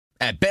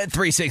At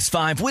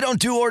Bet365, we don't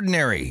do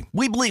ordinary.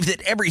 We believe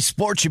that every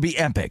sport should be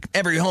epic.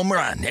 Every home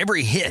run,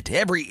 every hit,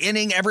 every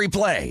inning, every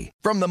play.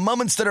 From the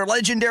moments that are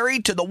legendary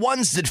to the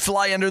ones that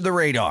fly under the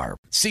radar.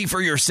 See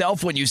for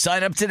yourself when you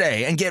sign up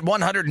today and get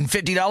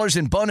 $150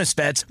 in bonus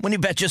bets when you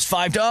bet just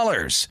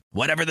 $5.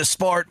 Whatever the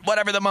sport,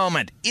 whatever the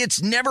moment,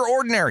 it's never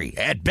ordinary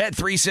at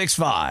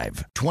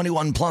Bet365.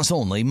 21 plus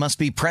only. Must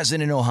be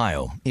present in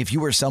Ohio. If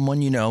you or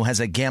someone you know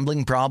has a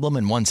gambling problem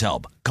and wants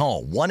help,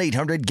 call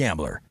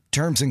 1-800-GAMBLER.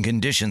 Terms and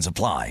conditions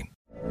apply.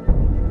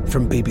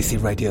 From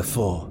BBC Radio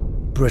 4,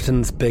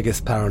 Britain's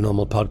biggest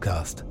paranormal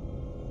podcast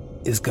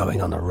is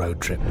going on a road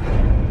trip.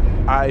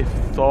 I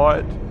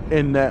thought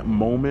in that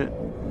moment,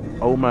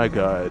 oh my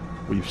God,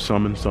 we've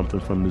summoned something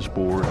from this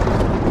board.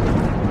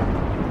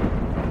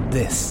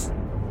 This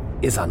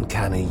is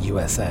Uncanny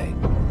USA.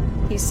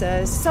 He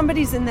says,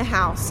 somebody's in the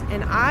house,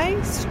 and I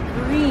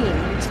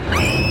screamed.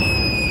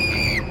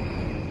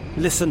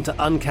 Listen to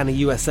Uncanny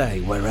USA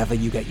wherever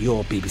you get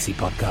your BBC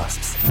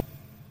podcasts,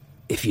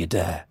 if you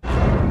dare.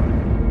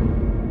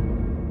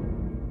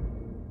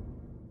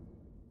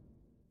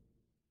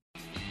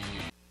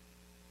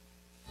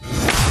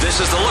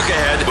 This is The Look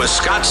Ahead with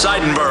Scott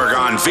Seidenberg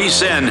on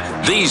VSiN,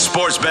 the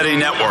Sports Betting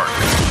Network.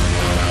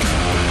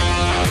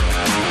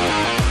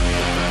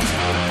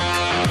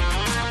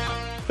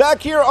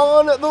 Back here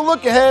on The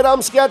Look Ahead,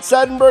 I'm Scott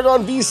Seidenberg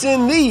on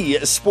VSiN,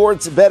 the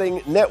Sports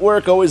Betting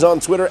Network. Always on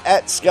Twitter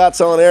at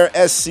ScottsOnAir,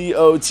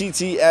 ScottsOnAir.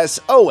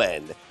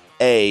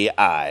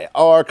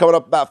 Coming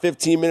up about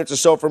 15 minutes or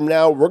so from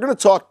now, we're going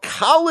to talk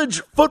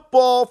college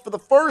football for the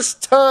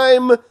first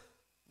time,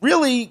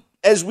 really,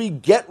 as we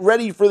get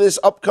ready for this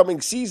upcoming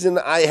season.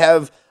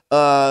 I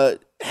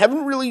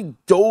haven't really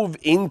dove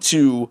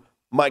into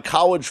my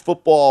college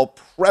football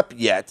prep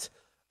yet.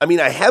 I mean,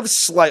 I have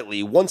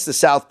slightly. Once the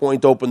South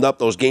Point opened up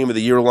those Game of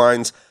the Year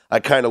lines, I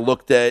kind of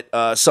looked at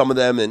some of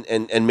them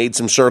and made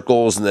some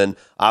circles. And then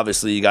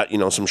obviously you got,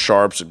 some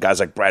sharps, guys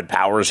like Brad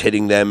Powers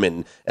hitting them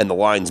and the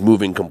lines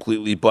moving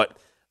completely. But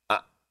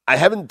I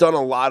haven't done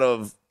a lot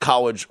of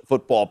college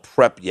football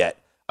prep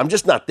yet. I'm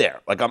just not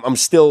there. Like I'm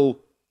still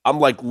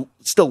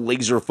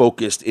laser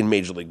focused in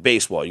Major League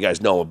Baseball. You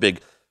guys know I'm a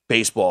big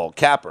baseball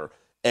capper.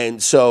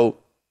 And so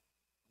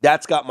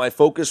that's got my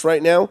focus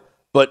right now.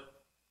 But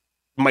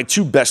my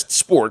two best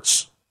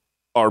sports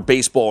are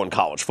baseball and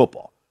college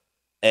football.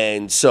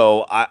 And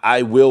so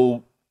I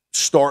will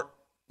start,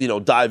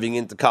 diving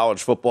into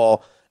college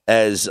football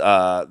as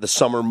the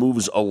summer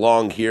moves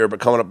along here.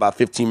 But coming up about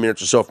 15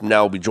 minutes or so from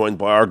now, we'll be joined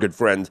by our good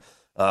friend,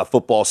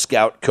 football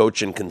scout,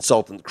 coach, and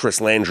consultant Chris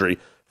Landry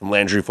from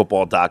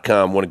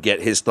LandryFootball.com. Want to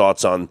get his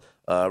thoughts on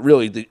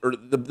really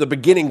the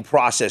beginning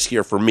process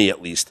here, for me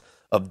at least,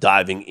 of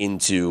diving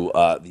into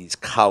these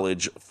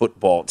college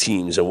football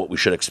teams and what we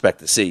should expect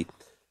to see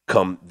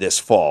come this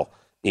fall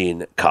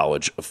in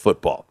college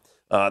football.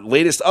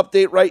 Latest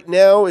update right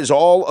now is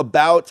all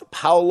about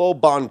Paolo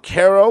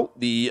Banchero.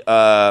 The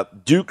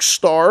Duke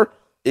star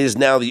is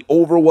now the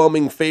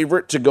overwhelming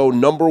favorite to go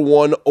number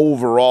one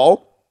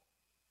overall.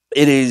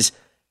 It is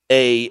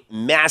a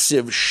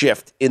massive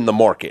shift in the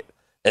market.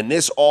 And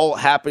this all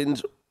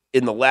happened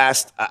in the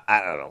last,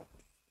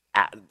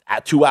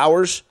 at 2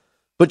 hours.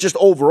 But just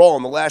overall,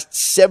 in the last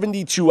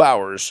 72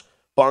 hours,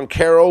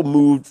 Banchero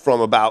moved from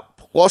about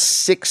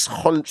plus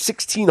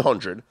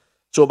 1,600,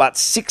 so about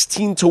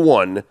 16 to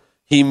 1,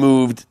 he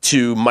moved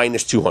to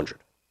minus 200.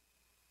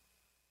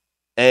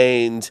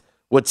 And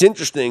what's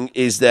interesting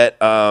is that,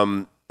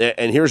 and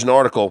here's an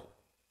article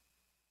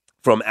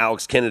from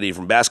Alex Kennedy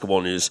from Basketball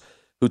News,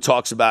 who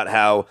talks about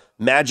how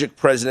Magic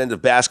president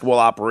of basketball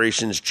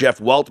operations Jeff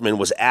Weltman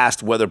was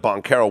asked whether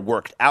Banchero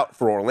worked out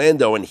for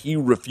Orlando, and he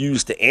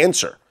refused to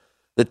answer.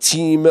 The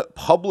team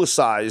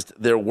publicized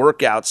their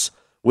workouts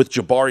with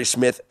Jabari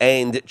Smith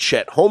and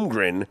Chet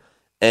Holmgren,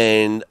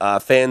 and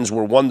fans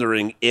were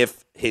wondering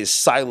if his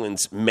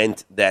silence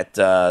meant that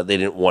they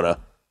didn't want to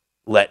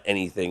let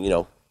anything,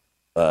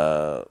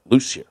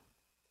 loose here.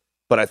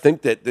 But I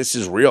think that this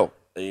is real.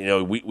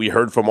 We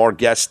heard from our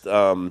guest,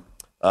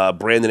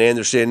 Brandon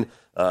Anderson.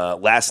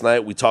 Last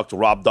night we talked to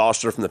Rob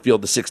Doster from the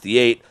Field of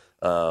 68,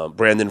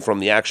 Brandon from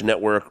the Action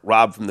Network,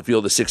 Rob from the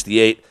Field of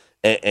 68,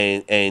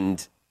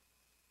 and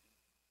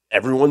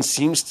everyone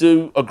seems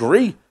to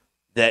agree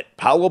that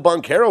Paolo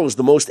Banchero is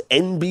the most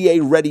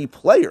NBA-ready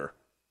player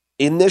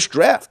in this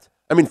draft.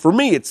 I mean, for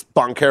me, it's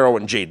Banchero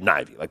and Jaden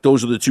Ivey. Like,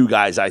 those are the two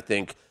guys I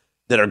think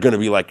that are going to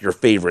be like your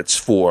favorites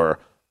for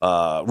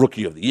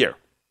Rookie of the Year.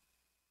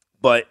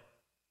 But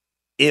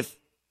if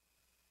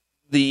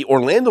the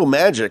Orlando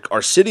Magic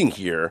are sitting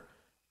here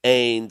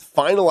and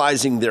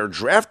finalizing their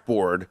draft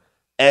board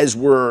as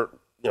we're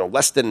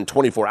less than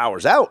 24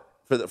 hours out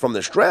from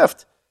this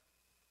draft,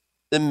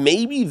 then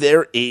maybe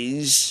there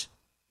is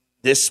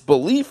this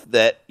belief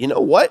that,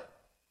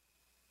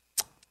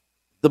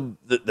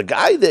 the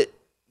guy that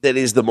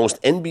is the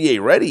most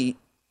NBA ready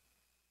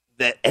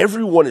that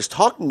everyone is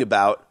talking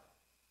about,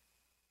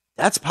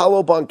 that's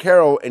Paolo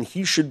Banchero, and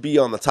he should be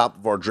on the top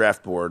of our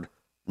draft board,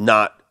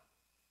 not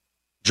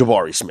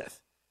Jabari Smith.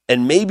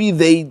 And maybe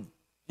they,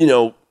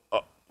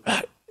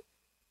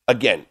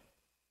 again,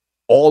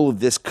 all of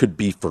this could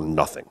be for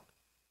nothing.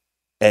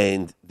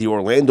 And the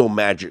Orlando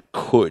Magic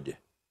could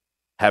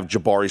have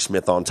Jabari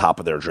Smith on top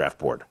of their draft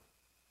board.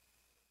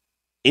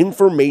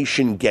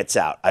 Information gets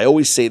out. I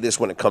always say this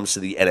when it comes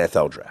to the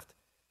NFL draft.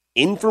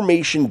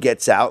 Information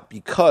gets out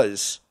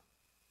because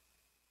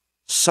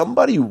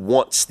somebody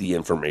wants the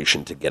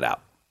information to get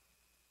out.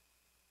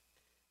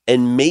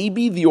 And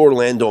maybe the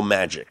Orlando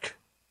Magic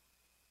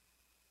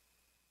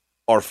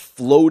are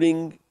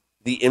floating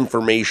the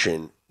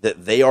information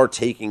that they are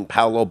taking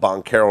Paolo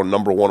Banchero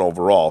number 1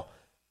 overall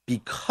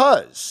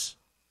because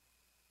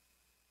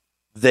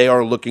they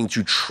are looking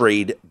to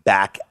trade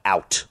back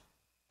out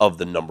of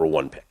the number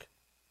 1 pick.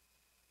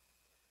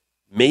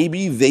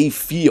 Maybe they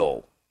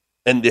feel,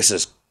 and this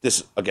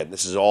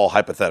is all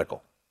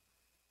hypothetical,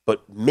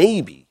 but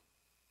maybe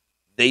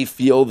they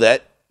feel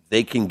that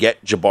they can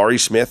get Jabari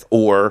Smith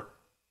or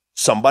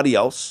somebody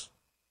else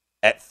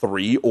at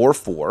 3 or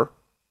 4,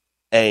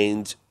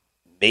 and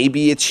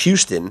maybe it's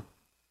Houston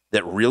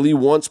that really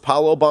wants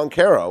Paolo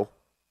Banchero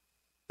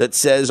that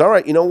says, all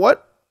right, you know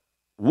what?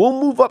 We'll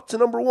move up to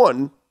number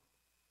 1,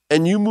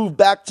 and you move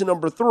back to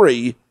number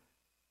 3,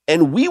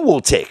 and we will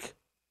take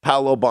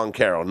Paolo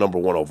Banchero number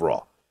 1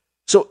 overall.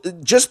 So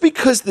just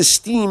because the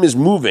steam is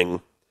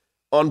moving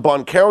on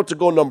Banchero to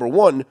go number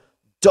 1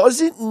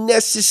 doesn't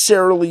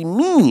necessarily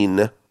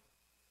mean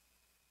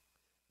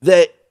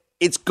that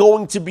it's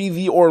going to be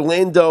the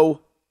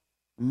Orlando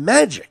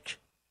Magic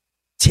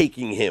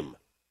taking him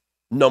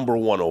number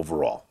 1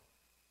 overall.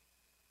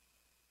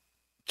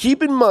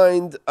 Keep in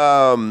mind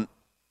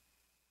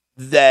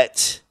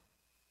that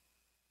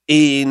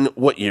in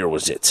what year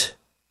was it?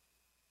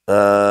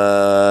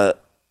 I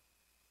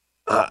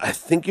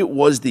think it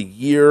was the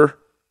year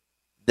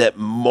that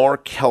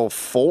Markelle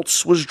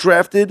Fultz was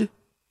drafted.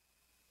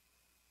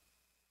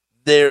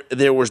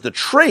 There was the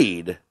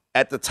trade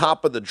at the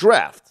top of the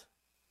draft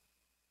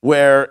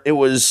where it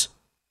was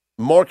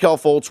Markelle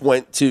Fultz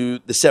went to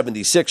the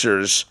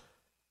 76ers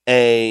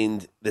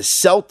and the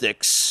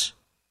Celtics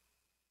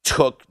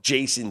took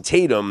Jason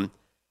Tatum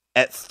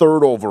at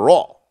 3rd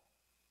overall.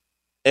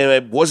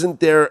 And wasn't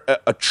there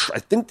I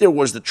think there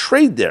was the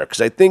trade there because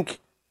I think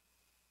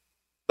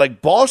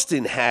like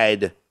Boston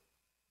had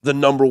the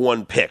number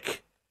 1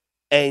 pick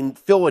and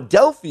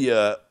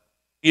Philadelphia,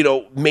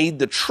 made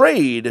the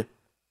trade.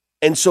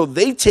 And so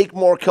they take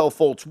Markelle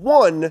Fultz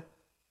 1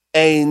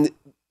 and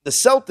the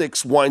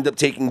Celtics wind up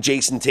taking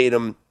Jason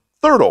Tatum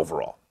 3rd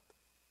overall.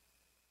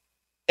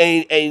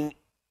 And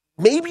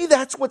maybe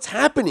that's what's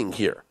happening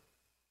here.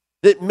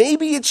 That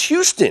maybe it's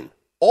Houston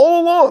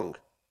all along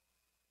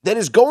that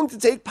is going to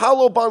take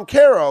Paolo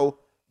Banchero,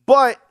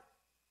 but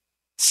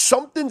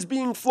something's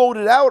being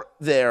floated out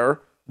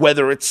there,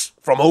 whether it's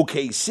from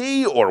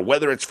OKC or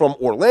whether it's from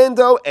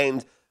Orlando,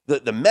 and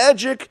the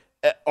Magic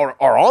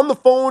are on the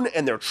phone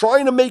and they're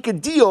trying to make a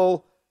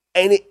deal,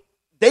 and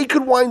they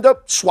could wind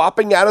up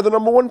swapping out of the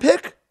number 1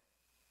 pick.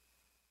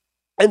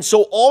 And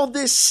so all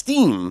this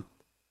steam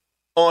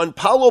on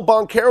Paolo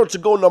Banchero to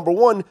go number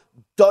 1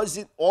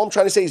 all I'm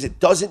trying to say is it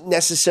doesn't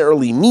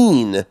necessarily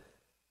mean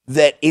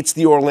that it's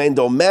the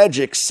Orlando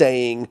Magic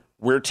saying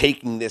we're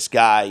taking this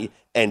guy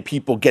and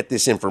people get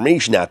this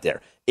information out there.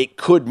 It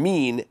could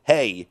mean,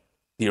 hey,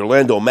 the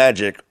Orlando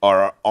Magic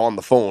are on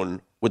the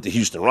phone with the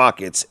Houston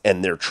Rockets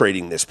and they're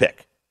trading this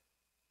pick.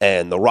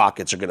 And the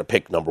Rockets are going to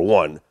pick number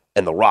 1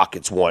 and the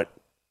Rockets want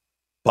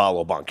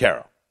Paolo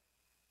Banchero.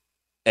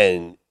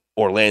 And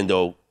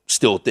Orlando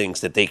still thinks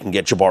that they can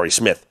get Jabari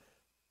Smith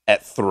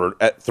at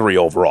 3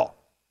 overall.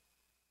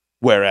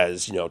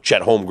 Whereas,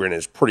 Chet Holmgren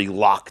is pretty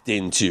locked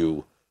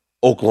into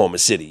Oklahoma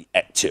City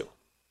at 2.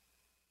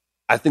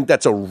 I think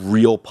that's a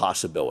real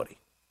possibility.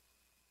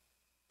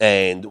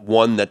 And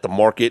one that the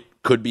market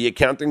could be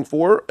accounting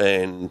for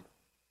and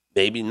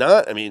maybe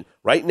not. I mean,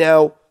 right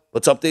now,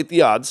 let's update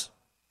the odds.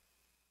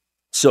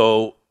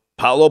 So,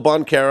 Paolo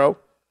Banchero,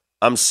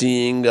 I'm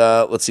seeing,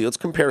 let's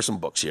compare some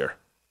books here.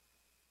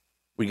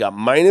 We got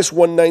minus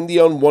 190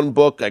 on one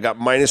book. I got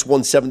minus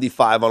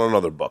 175 on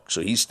another book.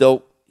 So he's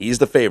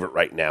the favorite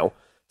right now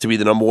to be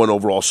the number 1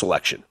 overall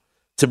selection.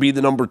 To be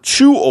the number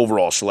 2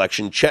 overall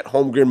selection, Chet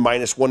Holmgren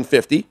minus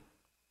 150.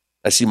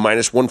 I see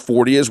minus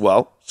 140 as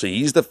well. So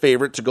he's the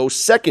favorite to go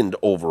 2nd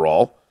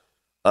overall.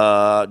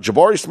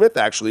 Jabari Smith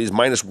actually is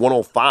minus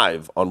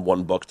 105 on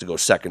one book to go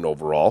 2nd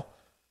overall.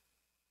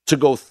 To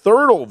go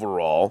 3rd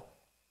overall,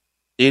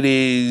 it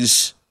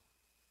is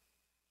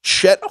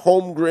Chet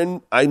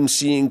Holmgren. I'm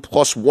seeing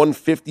plus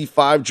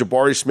 155.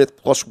 Jabari Smith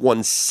plus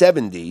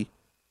 170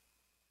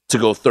 to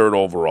go 3rd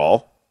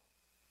overall.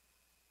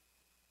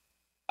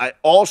 I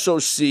also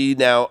see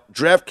now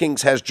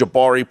DraftKings has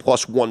Jabari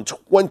plus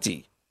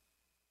 120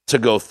 to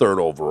go 3rd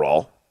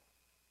overall.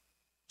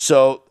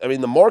 So, I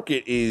mean, the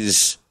market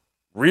is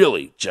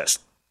really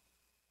just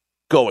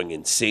going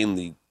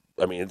insanely.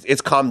 I mean,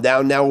 it's calmed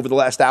down now over the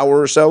last hour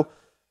or so.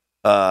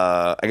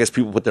 I guess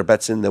people put their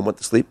bets in, then went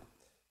to sleep.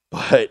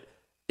 But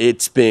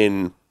it's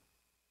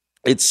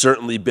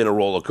certainly been a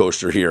roller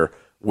coaster here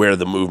where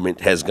the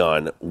movement has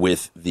gone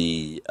with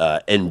the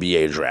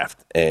NBA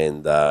draft.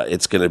 And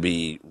it's going to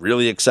be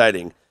really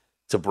exciting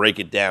to break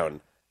it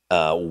down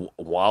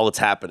while it's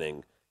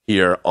happening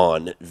here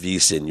on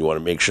VSiN. You want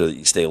to make sure that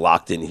you stay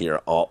locked in here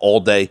all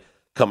day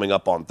coming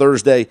up on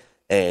Thursday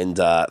and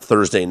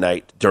Thursday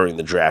night during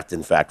the draft,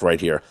 in fact, right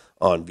here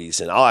on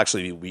VSiN. I'll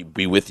actually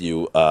be with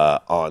you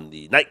on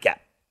the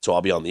nightcap, so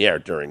I'll be on the air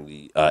during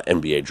the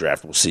NBA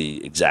draft. We'll see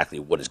exactly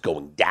what is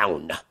going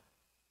down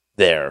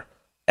there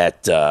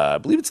at, I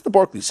believe it's the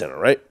Barclays Center,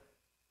 right?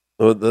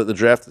 The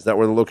draft, is that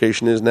where the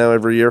location is now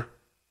every year?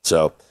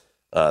 So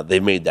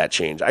they've made that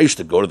change. I used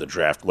to go to the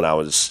draft when I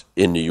was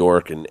in New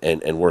York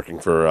and working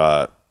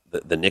for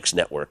the Knicks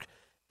network.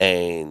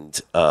 And,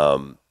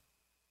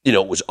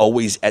 it was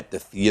always at the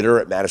theater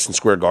at Madison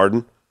Square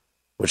Garden,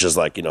 which is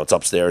like, it's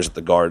upstairs at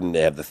the Garden.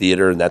 They have the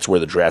theater, and that's where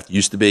the draft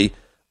used to be.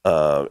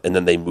 And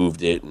then they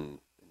moved it, and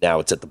now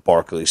it's at the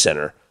Barclays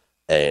Center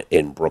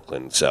in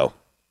Brooklyn. So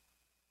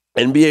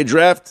NBA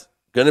draft,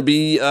 going to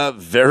be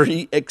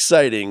very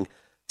exciting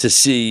to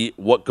see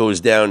what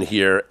goes down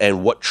here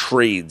and what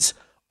trades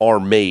are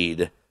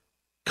made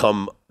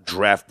come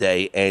draft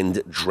day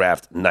and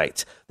draft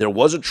night. There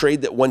was a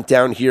trade that went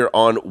down here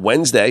on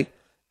Wednesday,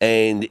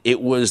 and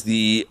it was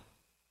the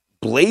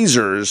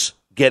Blazers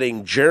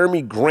getting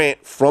Jeremy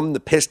Grant from the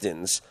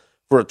Pistons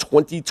for a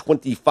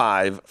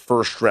 2025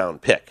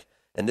 first-round pick.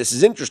 And this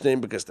is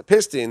interesting because the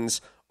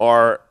Pistons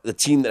are the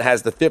team that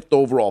has the 5th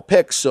overall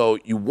pick, so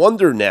you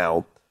wonder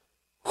now,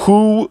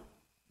 who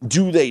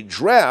do they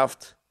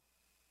draft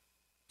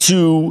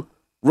to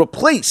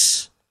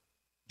replace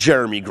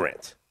Jeremy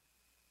Grant?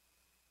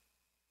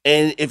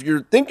 And if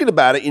you're thinking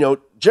about it,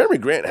 Jeremy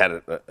Grant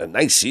had a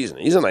nice season.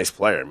 He's a nice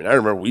player. I mean, I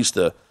remember we used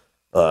to,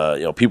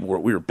 we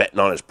were betting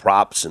on his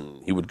props,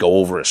 and he would go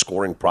over a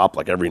scoring prop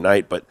like every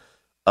night. But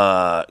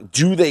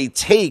do they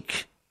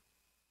take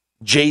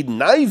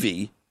Jaden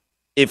Ivey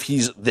if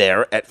he's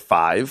there at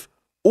 5,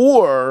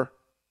 or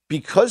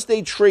because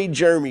they trade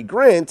Jeremy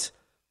Grant,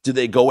 do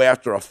they go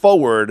after a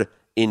forward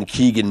in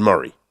Keegan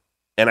Murray?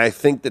 And I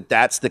think that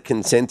that's the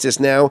consensus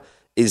now,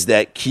 is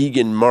that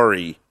Keegan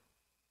Murray,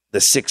 the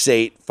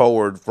 6'8"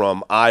 forward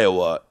from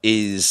Iowa,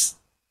 is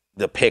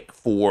the pick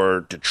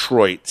for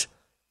Detroit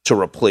to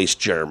replace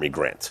Jeremy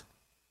Grant.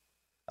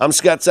 I'm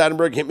Scott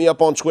Seidenberg. Hit me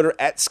up on Twitter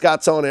at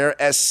ScottsOnAir,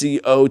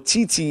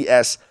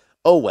 ScottsOnAir.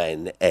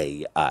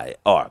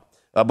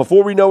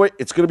 Before we know it,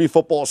 it's going to be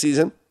football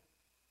season.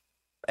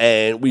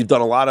 And we've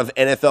done a lot of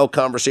NFL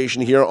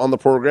conversation here on the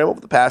program over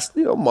the past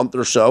month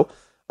or so.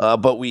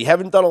 But we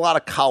haven't done a lot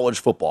of college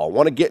football. I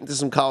want to get into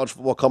some college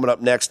football coming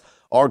up next.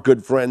 Our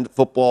good friend,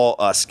 football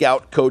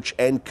scout, coach,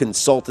 and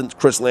consultant,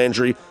 Chris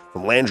Landry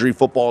from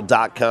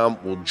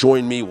LandryFootball.com will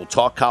join me. We'll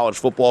talk college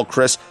football.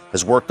 Chris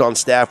has worked on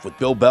staff with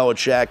Bill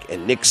Belichick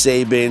and Nick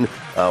Saban,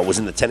 was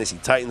in the Tennessee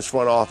Titans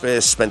front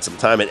office, spent some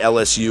time at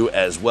LSU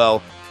as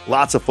well.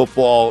 Lots of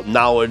football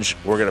knowledge.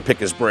 We're going to pick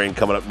his brain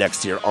coming up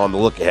next here on The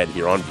Look Ahead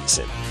here on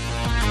VSiN.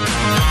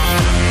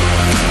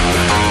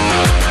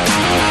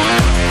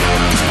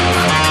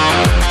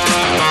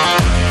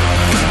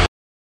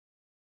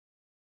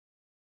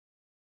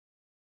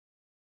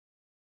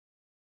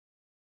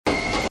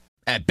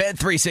 At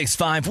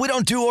Bet365, we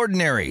don't do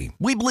ordinary.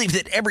 We believe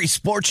that every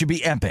sport should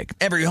be epic.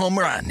 Every home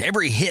run,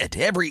 every hit,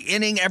 every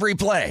inning, every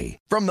play.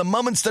 From the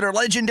moments that are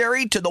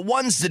legendary to the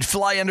ones that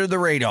fly under the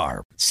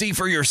radar. See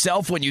for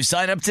yourself when you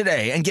sign up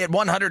today and get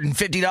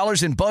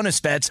 $150 in bonus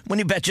bets when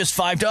you bet just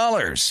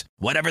 $5.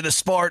 Whatever the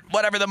sport,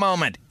 whatever the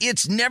moment,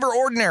 it's never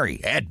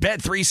ordinary at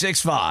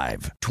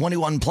Bet365.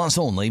 21 plus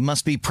only.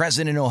 Must be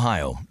present in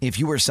Ohio. If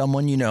you or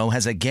someone you know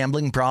has a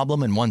gambling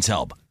problem and wants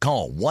help,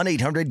 call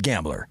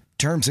 1-800-GAMBLER.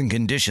 Terms and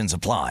conditions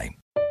apply.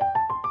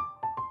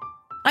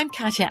 I'm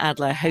Katya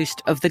Adler,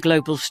 host of The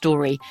Global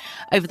Story.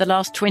 Over the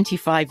last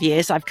 25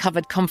 years, I've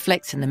covered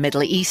conflicts in the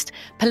Middle East,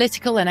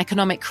 political and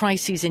economic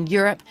crises in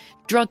Europe,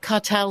 drug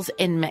cartels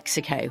in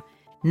Mexico.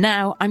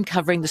 Now I'm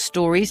covering the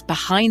stories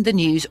behind the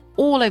news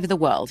all over the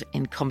world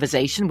in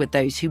conversation with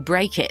those who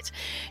break it.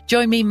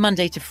 Join me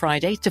Monday to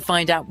Friday to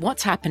find out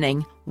what's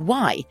happening,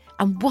 why,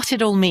 and what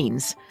it all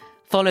means.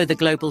 Follow The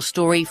Global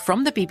Story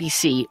from the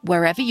BBC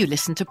wherever you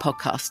listen to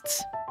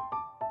podcasts.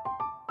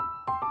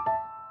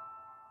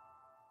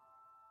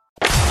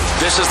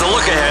 This is The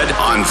Look Ahead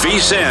on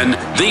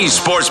VSiN, the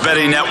Sports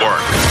Betting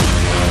Network.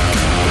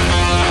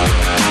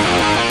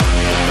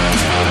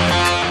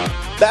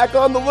 Back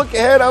on The Look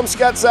Ahead, I'm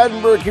Scott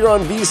Seidenberg here on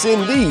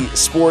VSiN, the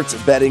Sports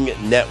Betting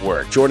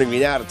Network. Joining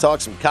me now to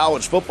talk some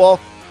college football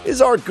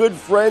is our good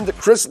friend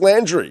Chris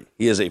Landry.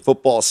 He is a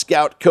football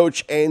scout,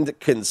 coach, and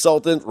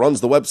consultant, runs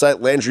the website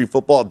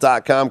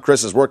LandryFootball.com.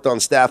 Chris has worked on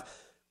staff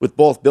with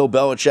both Bill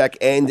Belichick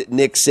and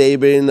Nick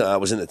Saban,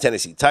 was in the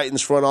Tennessee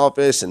Titans front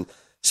office, and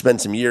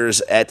spent some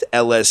years at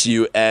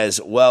LSU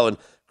as well. And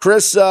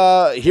Chris,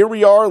 here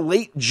we are,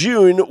 late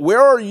June. Where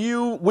are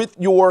you with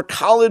your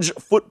college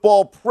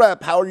football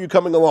prep? How are you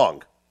coming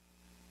along?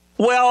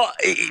 Well,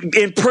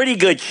 in pretty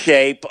good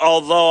shape,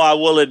 although I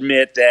will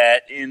admit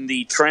that in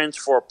the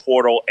transfer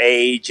portal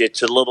age,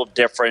 it's a little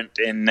different,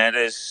 and that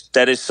is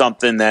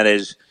something that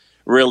is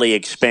really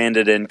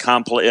expanded and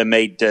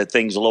made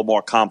things a little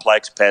more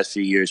complex the past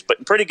few years, but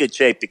in pretty good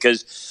shape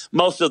because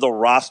most of the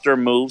roster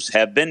moves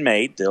have been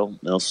made.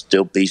 There'll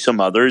still be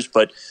some others,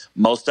 but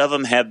most of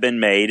them have been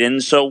made.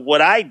 And so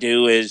what I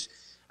do is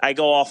I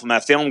go off of my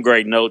film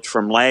grade notes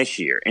from last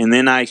year, and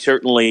then I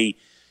certainly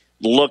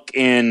look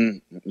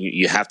in.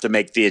 You have to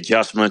make the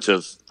adjustments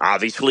of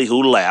obviously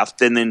who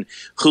left and then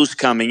who's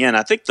coming in.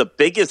 I think the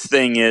biggest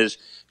thing is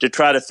to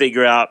try to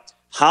figure out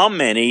how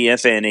many,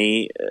 if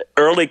any,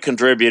 early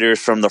contributors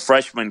from the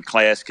freshman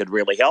class could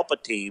really help a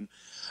team,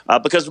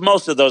 because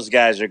most of those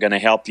guys are going to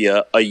help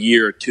you a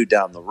year or two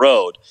down the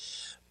road.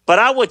 But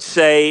I would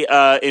say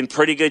in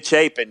pretty good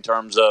shape in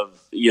terms of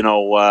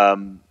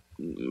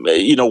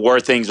where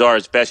things are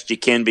as best you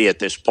can be at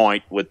this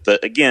point. With the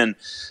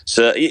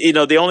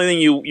only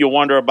thing you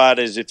wonder about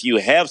is if you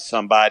have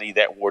somebody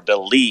that were to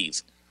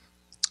leave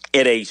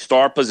at a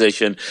star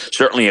position,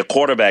 certainly a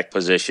quarterback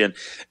position,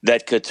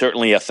 that could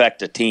certainly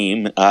affect a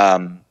team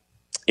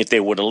if they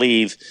were to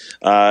leave.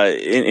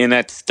 And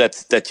that's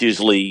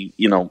usually,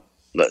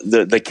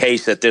 the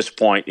case at this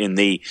point in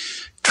the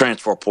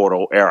transfer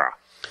portal era.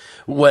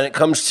 When it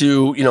comes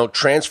to,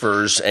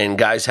 transfers and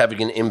guys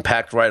having an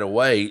impact right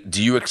away,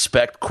 do you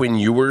expect Quinn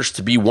Ewers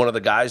to be one of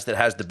the guys that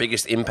has the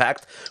biggest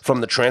impact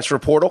from the transfer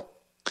portal?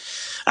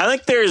 I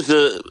think there's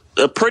a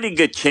pretty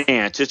good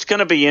chance. It's going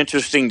to be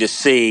interesting to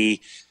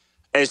see,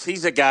 as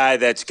he's a guy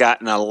that's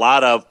gotten a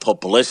lot of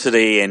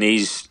publicity and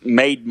he's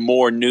made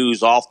more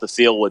news off the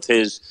field with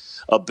his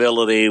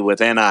ability with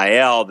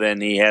NIL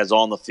than he has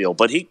on the field.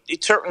 But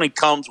it certainly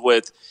comes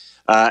with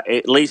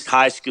at least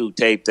high school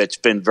tape that's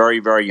been very,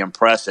 very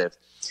impressive.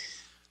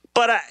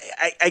 But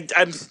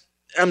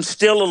I'm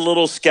still a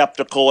little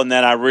skeptical in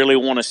that I really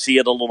want to see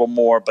it a little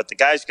more. But the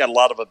guy's got a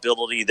lot of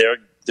ability.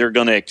 They're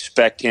going to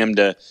expect him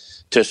to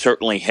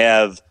certainly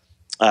have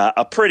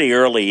a pretty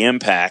early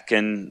impact,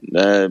 and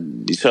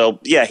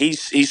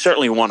he's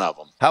certainly one of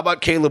them. How about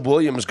Caleb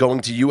Williams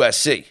going to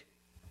USC?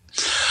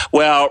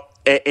 Well,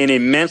 an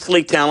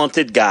immensely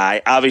talented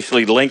guy.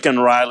 Obviously, Lincoln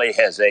Riley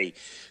has a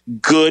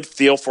good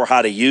feel for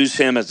how to use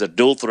him as a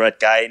dual threat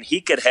guy, and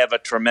he could have a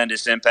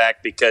tremendous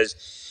impact because,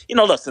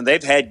 listen,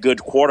 they've had good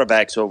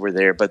quarterbacks over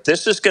there, but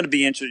this is going to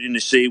be interesting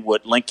to see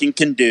what Lincoln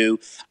can do.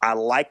 I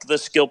like the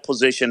skill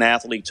position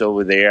athletes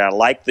over there. I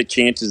like the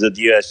chances of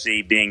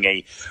USC being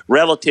a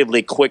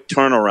relatively quick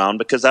turnaround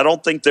because I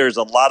don't think there's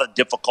a lot of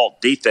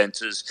difficult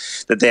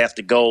defenses that they have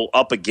to go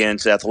up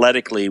against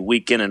athletically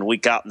week in and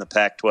week out in the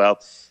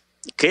Pac-12.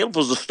 Caleb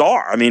was a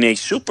star. I mean, a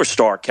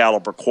superstar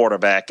caliber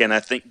quarterback, and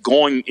I think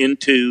going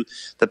into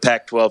the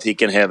Pac-12, he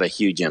can have a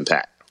huge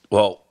impact.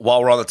 Well,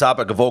 while we're on the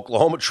topic of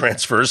Oklahoma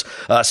transfers,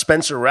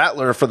 Spencer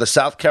Rattler for the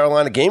South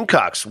Carolina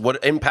Gamecocks,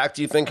 what impact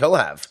do you think he'll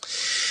have?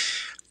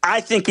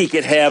 I think he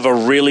could have a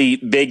really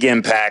big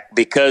impact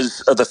because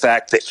of the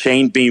fact that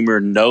Shane Beamer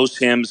knows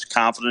him, is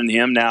confident in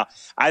him. Now,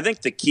 I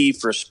think the key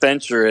for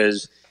Spencer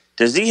is,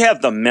 does he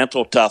have the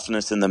mental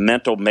toughness and the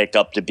mental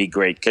makeup to be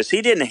great? Because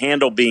he didn't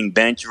handle being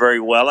benched very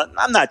well. And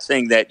I'm not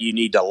saying that you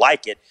need to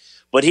like it,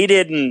 but he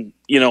didn't,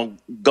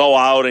 go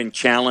out and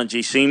challenge.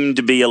 He seemed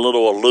to be a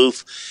little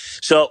aloof.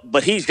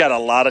 But he's got a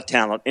lot of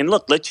talent. And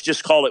look, let's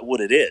just call it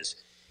what it is.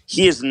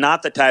 He is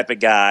not the type of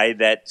guy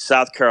that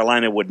South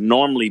Carolina would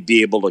normally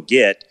be able to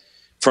get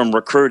from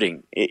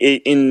recruiting.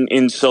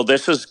 And so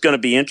this is going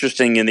to be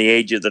interesting in the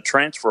age of the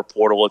transfer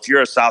portal. If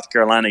you're a South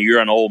Carolina,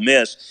 you're an Ole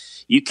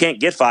Miss, you can't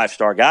get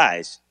five-star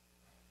guys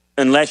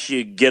unless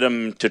you get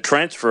them to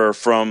transfer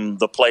from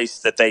the place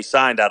that they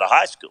signed out of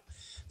high school.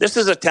 This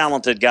is a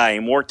talented guy,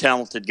 a more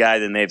talented guy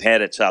than they've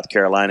had at South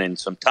Carolina in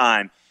some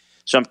time.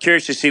 So I'm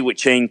curious to see what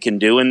Shane can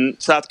do.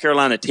 And South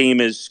Carolina team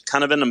is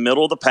kind of in the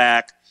middle of the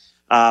pack.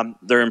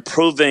 They're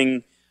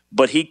improving,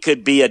 but he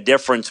could be a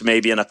difference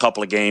maybe in a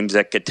couple of games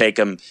that could take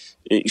him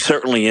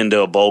certainly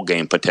into a bowl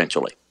game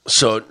potentially.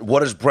 So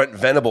what does Brent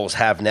Venables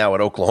have now at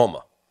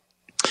Oklahoma?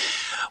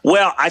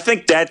 Well, I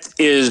think that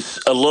is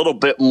a little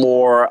bit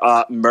more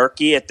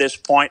murky at this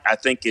point. I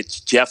think it's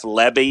Jeff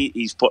Lebby.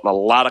 He's putting a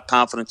lot of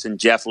confidence in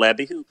Jeff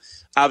Lebby, who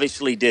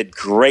obviously did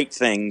great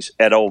things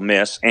at Ole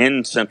Miss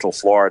and Central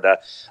Florida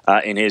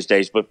in his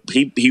days. But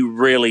he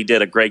really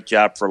did a great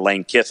job for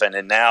Lane Kiffin.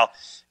 And now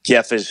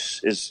Jeff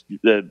is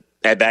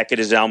back at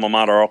his alma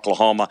mater,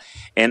 Oklahoma.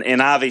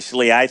 And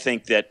obviously I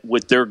think that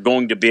what they're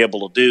going to be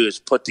able to do is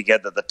put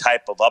together the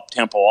type of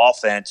up-tempo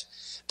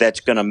offense that's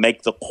going to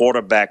make the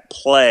quarterback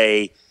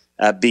play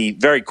be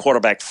very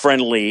quarterback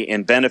friendly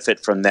and benefit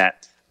from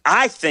that.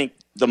 I think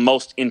the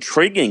most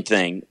intriguing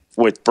thing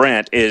with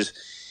Brent is,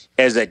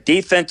 as a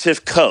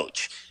defensive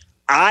coach,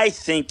 I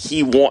think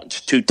he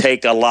wants to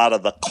take a lot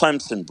of the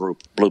Clemson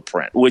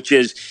blueprint, which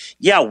is,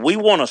 we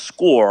want to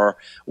score,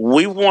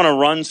 we want to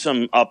run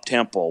some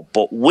up-tempo,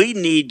 but we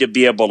need to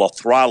be able to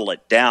throttle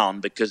it down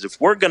because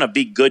if we're going to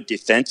be good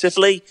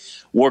defensively,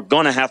 we're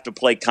going to have to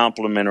play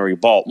complementary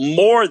ball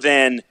more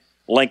than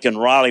Lincoln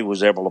Riley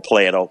was able to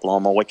play at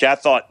Oklahoma, which I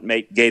thought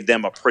gave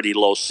them a pretty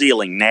low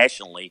ceiling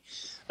nationally.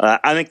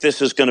 I think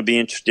this is going to be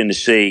interesting to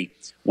see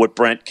what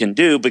Brent can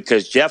do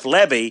because Jeff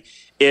Lebby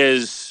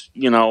is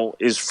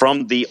is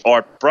from the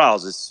Art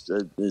Browse,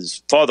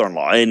 his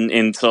father-in-law.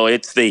 And so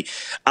it's the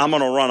I'm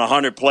going to run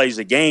 100 plays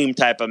a game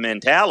type of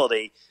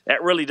mentality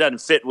that really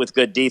doesn't fit with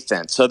good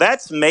defense. So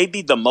that's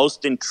maybe the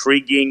most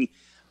intriguing.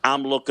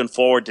 I'm looking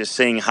forward to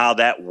seeing how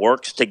that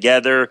works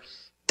together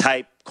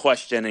type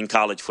question in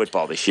college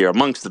football this year,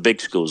 amongst the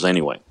big schools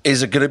anyway.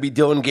 Is it going to be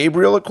Dylan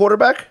Gabriel at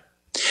quarterback?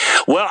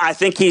 Well, I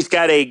think he's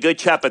got a good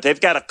shot, but they've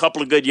got a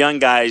couple of good young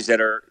guys that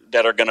are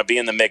going to be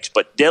in the mix.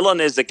 But Dylan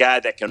is the guy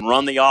that can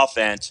run the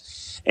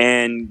offense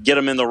and get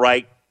them in the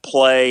right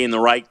play and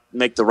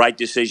make the right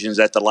decisions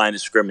at the line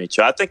of scrimmage.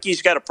 So I think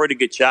he's got a pretty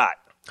good shot.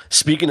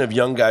 Speaking of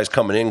young guys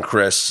coming in,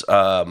 Chris,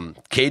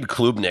 Cade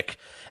Klubnik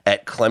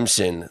at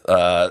Clemson,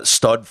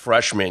 stud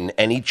freshman,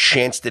 any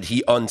chance that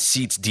he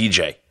unseats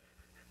DJ?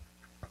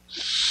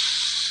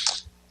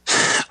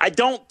 I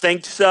don't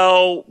think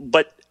so,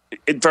 but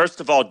first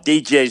of all,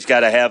 DJ's got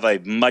to have a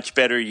much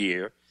better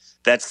year.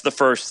 That's the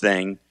first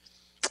thing.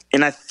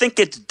 And I think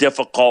it's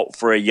difficult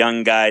for a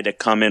young guy to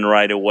come in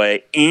right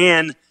away.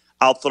 And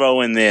I'll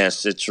throw in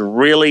this. It's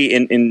really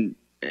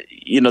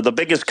the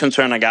biggest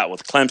concern I got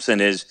with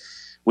Clemson is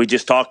we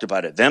just talked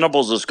about it.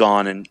 Venables is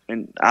gone,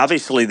 and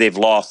obviously they've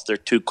lost their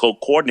two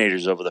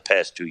co-coordinators over the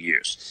past 2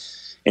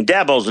 years. And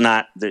Dabo's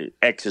not the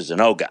X's and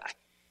O guy.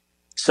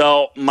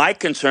 So my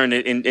concern,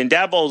 and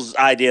Dabo's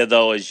idea,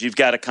 though, is you've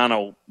got to kind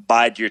of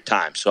bide your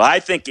time. So I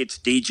think it's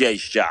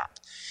DJ's job.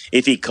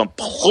 If he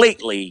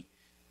completely,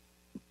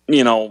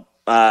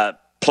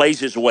 plays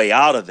his way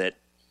out of it,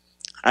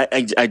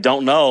 I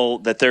don't know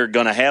that they're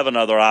going to have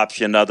another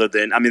option other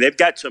than, they've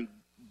got some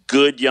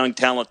good, young,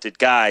 talented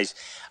guys.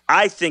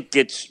 I think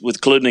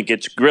with Klubnik,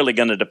 it's really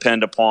going to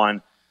depend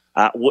upon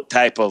what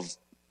type of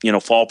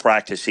fall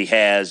practice he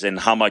has and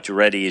how much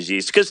ready is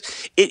he.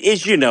 Because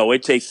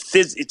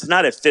it's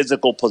not a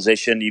physical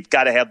position. You've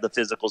got to have the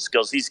physical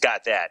skills. He's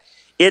got that.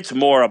 It's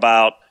more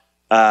about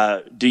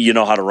do you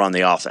know how to run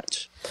the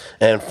offense?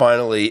 And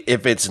finally,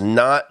 if it's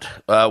not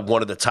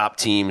one of the top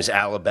teams,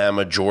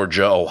 Alabama,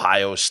 Georgia,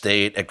 Ohio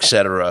State,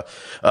 etc.,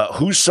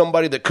 who's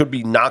somebody that could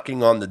be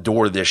knocking on the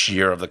door this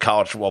year of the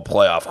college football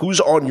playoff? Who's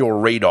on your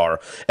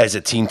radar as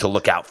a team to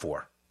look out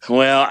for?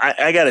 Well,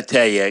 I got to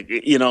tell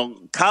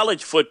you,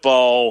 college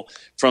football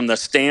from the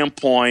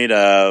standpoint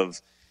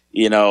of,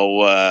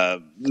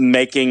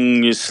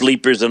 making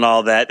sleepers and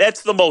all that,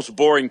 that's the most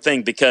boring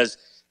thing because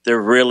there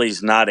really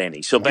is not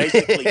any. So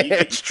basically,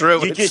 it's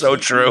true. It's so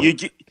true.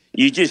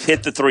 You just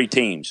hit the three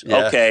teams.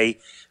 Yeah. Okay.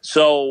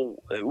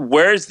 So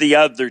where's the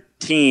other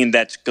team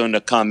that's going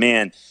to come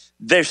in?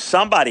 There's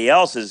somebody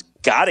else has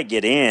got to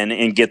get in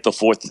and get the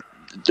fourth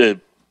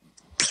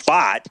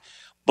spot.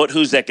 But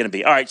who's that going to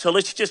be? All right, so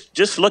let's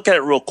just look at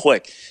it real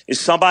quick. Is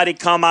somebody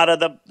come out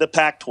of the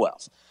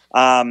Pac-12?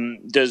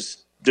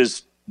 Does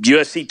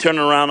USC turn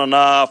around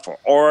enough, or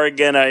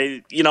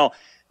Oregon?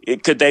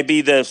 Could they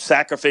be the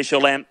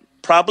sacrificial lamb?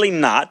 Probably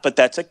not, but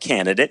that's a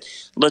candidate.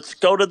 Let's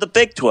go to the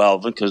Big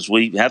 12 because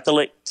we have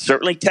to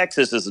certainly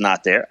Texas is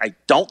not there. I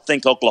don't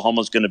think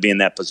Oklahoma's going to be in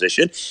that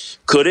position.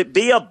 Could it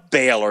be a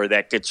Baylor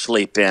that could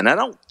sleep in? I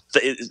don't.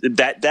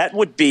 That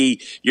would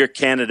be your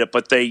candidate,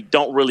 but they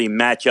don't really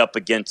match up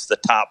against the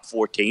top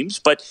four teams,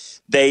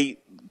 but they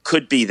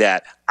could be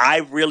that. I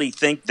really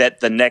think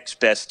that the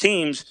next best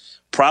teams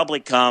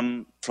probably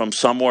come from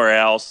somewhere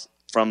else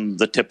from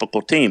the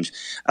typical teams.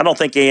 I don't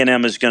think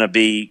A&M is going to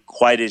be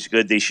quite as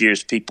good this year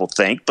as people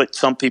think, but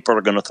some people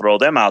are going to throw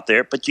them out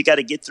there, but you got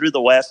to get through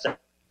the West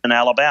and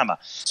Alabama.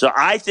 So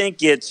I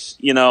think it's,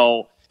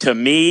 to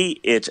me,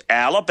 it's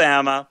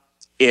Alabama,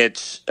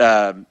 it's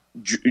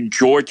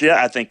Georgia.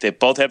 I think they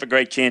both have a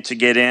great chance to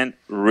get in.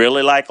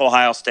 Really like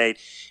Ohio State.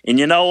 And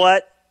you know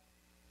what?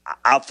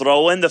 I'll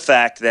throw in the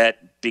fact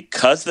that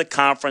because the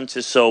conference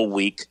is so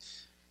weak,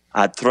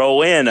 I'd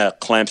throw in a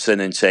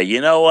Clemson and say,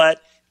 you know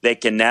what? They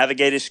can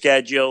navigate a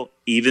schedule.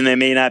 Even they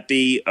may not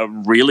be a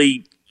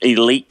really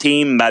elite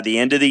team by the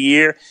end of the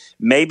year.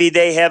 Maybe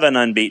they have an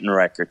unbeaten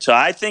record. So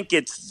I think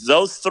it's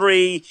those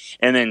three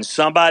and then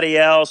somebody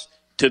else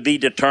to be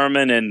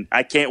determined, and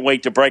I can't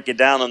wait to break it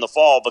down in the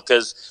fall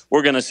because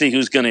we're going to see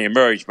who's going to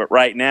emerge. But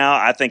right now,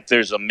 I think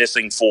there's a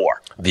missing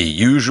four. The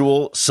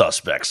usual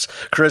suspects.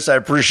 Chris, I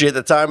appreciate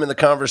the time and the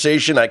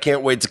conversation. I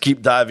can't wait to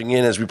keep diving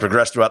in as we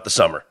progress throughout the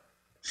summer.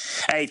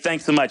 Hey,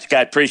 thanks so much,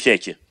 guy.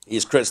 Appreciate you.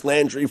 He's Chris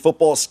Landry,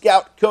 football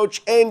scout,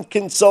 coach, and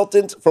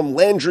consultant from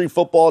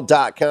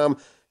LandryFootball.com.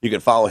 You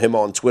can follow him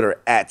on Twitter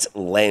at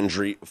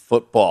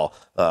LandryFootball.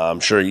 I'm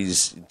sure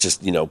he's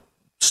just,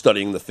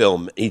 studying the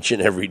film each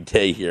and every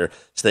day here,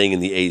 staying in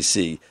the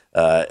AC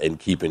and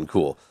keeping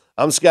cool.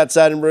 I'm Scott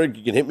Seidenberg.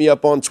 You can hit me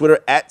up on Twitter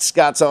at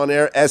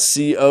ScottsOnAir,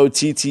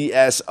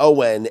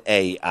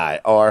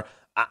 ScottsOnAir.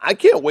 I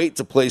can't wait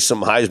to play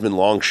some Heisman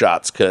long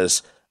shots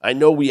because I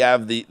know we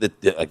have the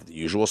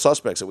usual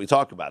suspects that we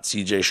talk about.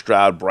 C.J.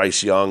 Stroud,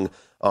 Bryce Young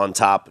on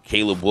top.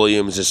 Caleb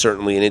Williams is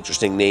certainly an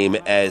interesting name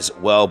as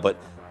well, but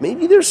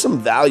maybe there's some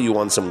value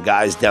on some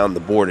guys down the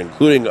board,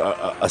 including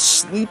a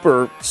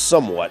sleeper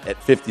somewhat at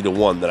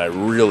 50-1 that I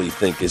really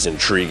think is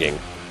intriguing.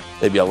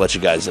 Maybe I'll let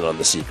you guys in on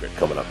the secret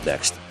coming up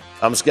next.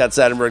 I'm Scott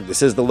Seidenberg.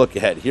 This is The Look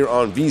Ahead here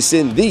on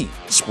VSiN, the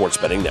Sports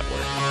Betting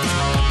Network.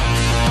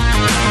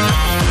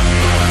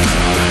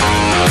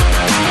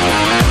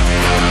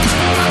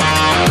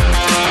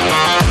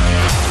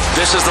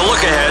 This is The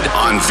Look Ahead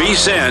on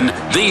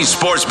VSiN, the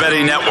Sports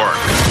Betting Network.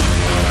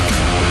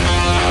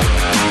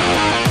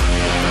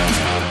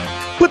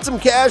 Put some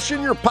cash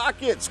in your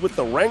pockets with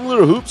the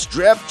Wrangler Hoops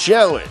Draft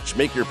Challenge.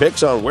 Make your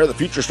picks on where the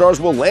future stars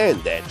will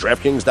land at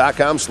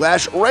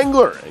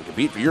DraftKings.com/Wrangler and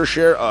compete for your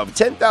share of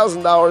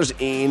 $10,000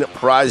 in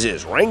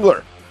prizes.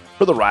 Wrangler,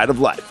 for the ride of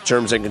life.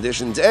 Terms and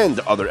conditions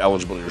and other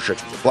eligibility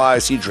restrictions apply.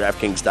 See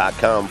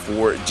DraftKings.com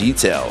for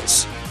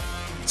details.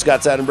 Scott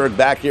Seidenberg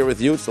back here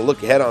with you. It's The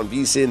Look Ahead on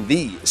VSiN,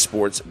 the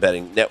Sports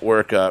Betting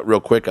Network. Real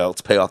quick,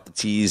 let's pay off the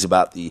tease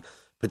about the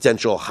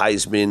potential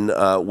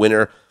Heisman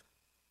winner.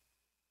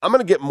 I'm going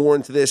to get more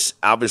into this,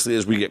 obviously,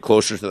 as we get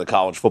closer to the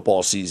college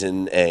football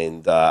season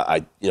and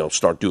I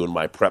start doing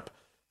my prep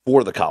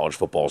for the college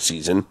football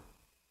season.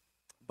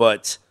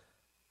 But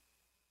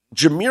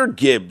Jahmyr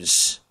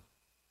Gibbs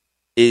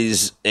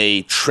is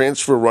a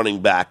transfer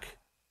running back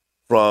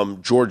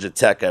from Georgia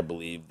Tech, I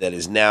believe, that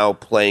is now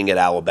playing at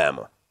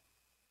Alabama.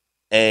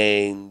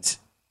 And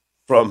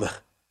from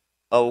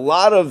a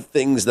lot of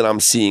things that I'm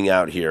seeing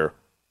out here,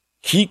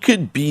 he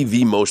could be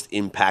the most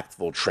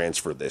impactful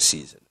transfer this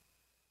season.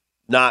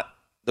 Not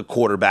the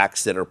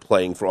quarterbacks that are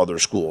playing for other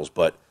schools,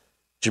 but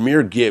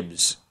Jahmyr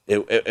Gibbs.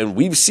 And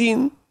we've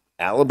seen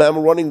Alabama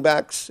running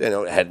backs, it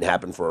hadn't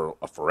happened for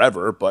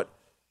forever, but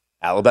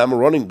Alabama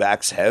running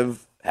backs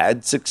have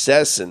had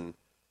success and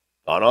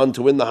gone on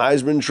to win the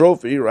Heisman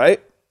Trophy,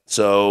 right?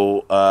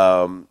 So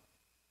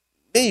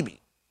maybe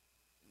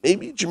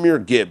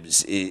Jahmyr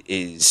Gibbs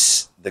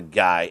is the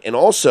guy. And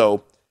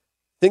also,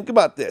 think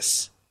about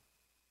this.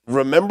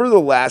 Remember the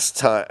last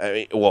time,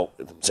 I'm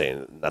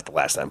saying not the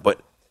last time, but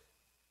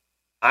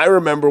I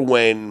remember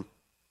when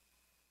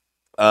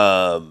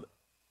Matt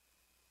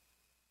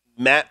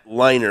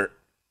Leinart,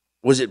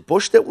 was it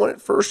Bush that won it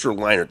first or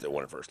Leinart that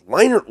won it first?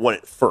 Leinart won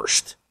it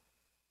first,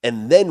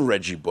 and then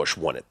Reggie Bush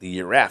won it the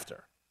year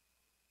after.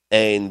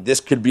 And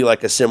this could be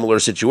like a similar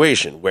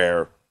situation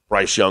where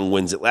Bryce Young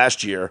wins it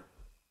last year,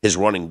 his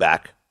running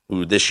back,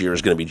 who this year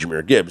is going to be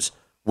Jahmyr Gibbs,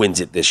 wins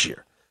it this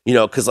year.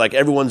 Because like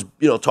everyone's,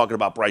 talking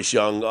about Bryce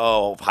Young,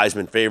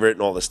 Heisman favorite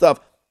and all this stuff.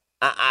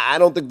 I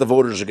don't think the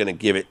voters are going to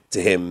give it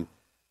to him.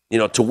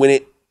 To win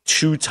it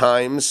 2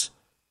 times,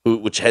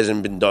 which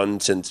hasn't been done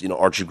since,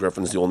 Archie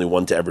Griffin's the only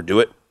one to ever do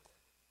it,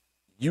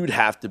 you'd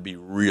have to be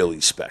really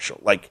special.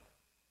 Like,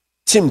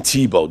 Tim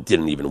Tebow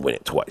didn't even win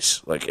it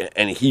twice.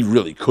 And he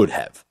really could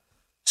have.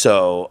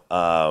 So,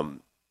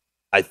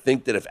 I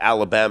think that if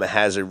Alabama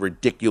has a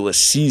ridiculous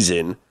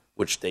season,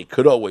 which they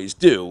could always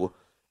do,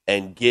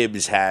 and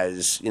Gibbs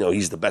has,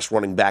 he's the best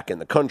running back in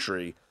the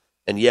country,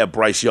 and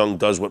Bryce Young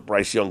does what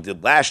Bryce Young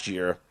did last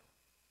year,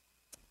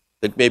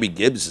 I think maybe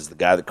Gibbs is the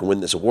guy that can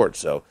win this award.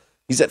 So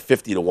he's at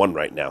 50-1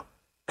 right now.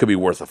 Could be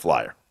worth a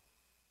flyer.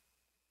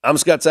 I'm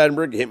Scott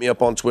Seidenberg. Hit me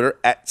up on Twitter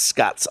at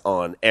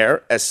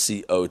ScottsOnAir,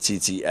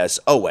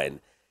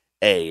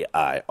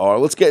 ScottsOnAir.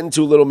 Let's get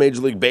into a little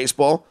Major League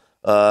Baseball.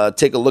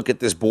 Take a look at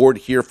this board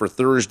here for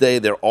Thursday.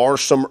 There are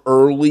some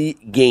early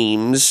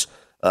games.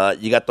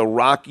 You got the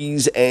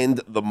Rockies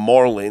and the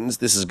Marlins.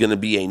 This is going to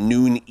be a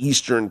noon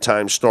Eastern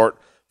time start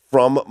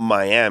from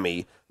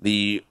Miami.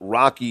 The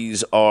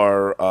Rockies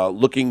are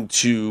looking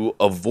to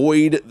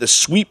avoid the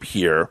sweep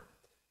here,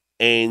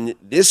 and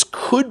this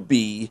could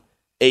be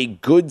a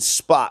good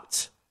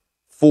spot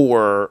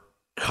for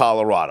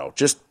Colorado.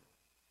 Just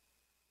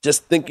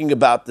thinking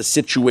about the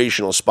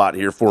situational spot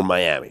here for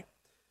Miami.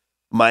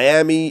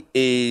 Miami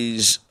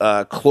is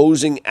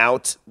closing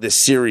out the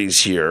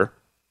series here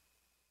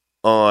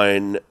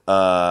on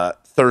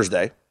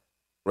Thursday,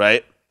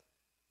 right?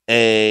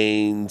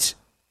 And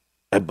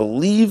I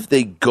believe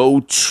they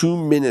go to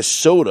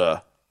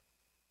Minnesota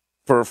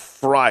for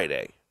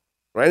Friday,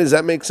 right? Does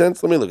that make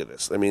sense? Let me look at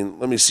this. Let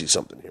me see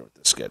something here with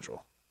the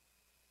schedule.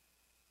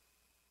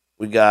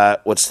 We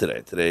got, what's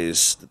today?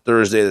 Today's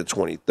Thursday the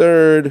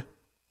 23rd,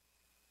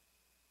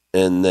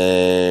 and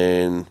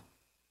then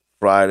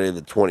Friday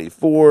the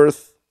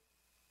 24th.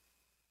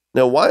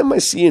 Now, why am I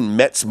seeing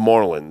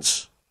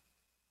Mets-Marlins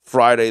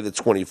Friday the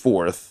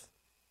 24th?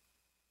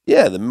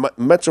 Yeah, the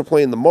Mets are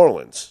playing the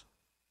Marlins.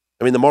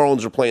 The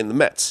Marlins are playing the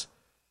Mets.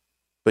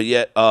 But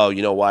yet,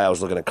 you know why I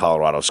was looking at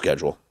Colorado's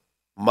schedule.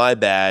 My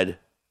bad.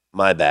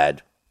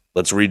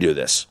 Let's redo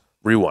this.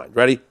 Rewind.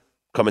 Ready?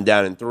 Coming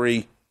down in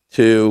 3,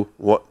 2,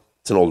 1.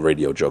 It's an old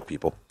radio joke,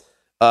 people.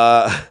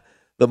 The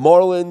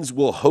Marlins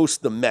will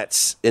host the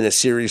Mets in a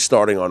series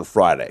starting on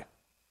Friday.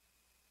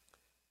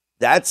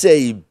 That's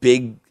a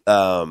big,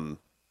 that's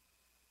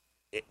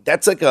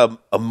like a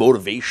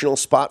motivational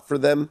spot for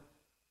them,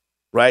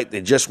 right?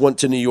 They just went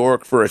to New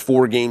York for a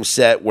 4-game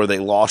set where they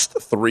lost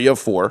 3 of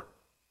 4.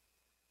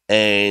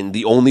 And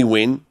the only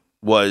win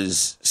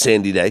was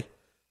Sandy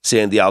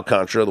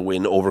Alcantara, the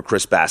win over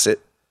Chris Bassett.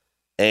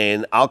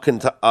 And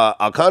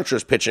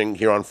Alcantara's pitching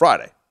here on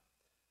Friday.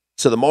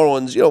 So the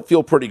Marlins,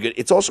 feel pretty good.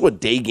 It's also a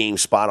day game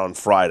spot on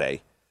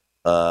Friday.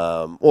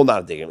 Well,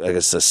 not a day game. I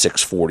guess it's a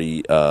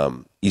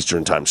 6:40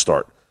 Eastern time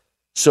start.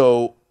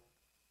 So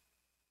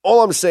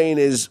all I'm saying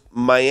is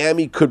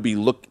Miami could be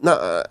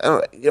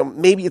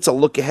maybe it's a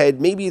look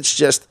ahead. Maybe it's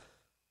just,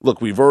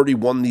 look, we've already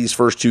won these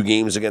first two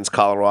games against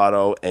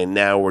Colorado, and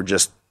now we're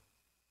just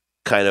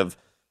kind of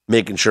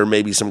making sure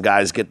maybe some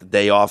guys get the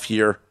day off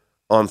here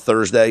on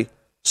Thursday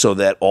so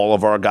that all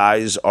of our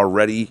guys are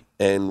ready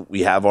and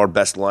we have our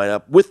best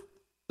lineup with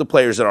the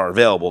players that are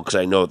available, because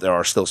I know there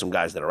are still some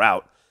guys that are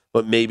out,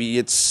 but maybe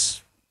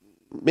it's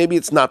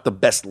not the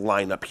best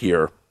lineup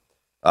here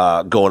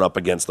going up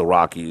against the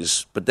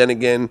Rockies. But then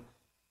again,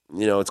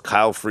 it's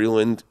Kyle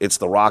Freeland. It's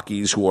the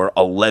Rockies, who are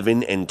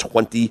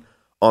 11-20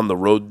 on the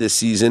road this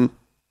season.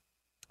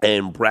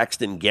 And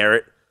Braxton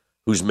Garrett,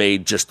 who's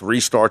made just 3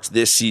 starts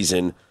this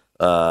season,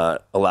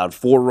 allowed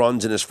 4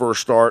 runs in his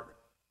first start,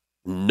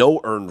 no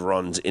earned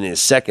runs in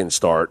his second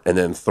start, and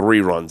then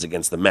 3 runs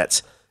against the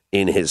Mets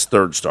in his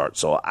third start.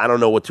 So I don't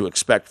know what to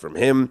expect from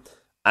him.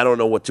 I don't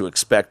know what to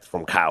expect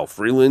from Kyle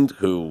Freeland,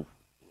 who,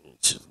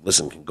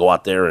 can go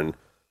out there and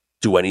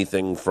do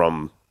anything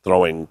from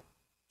throwing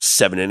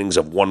 7 innings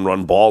of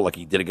 1-run ball like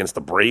he did against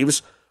the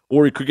Braves,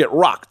 or he could get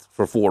rocked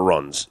for 4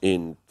 runs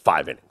in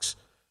 5 innings.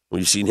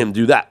 We've seen him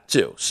do that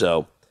too.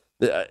 So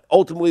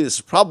ultimately, this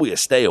is probably a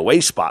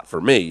stay-away spot for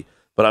me,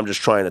 but I'm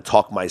just trying to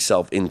talk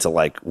myself into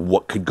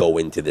what could go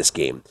into this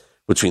game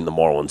between the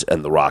Marlins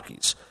and the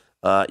Rockies.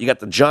 You got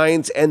the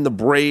Giants and the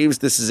Braves.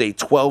 This is a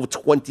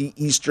 12:20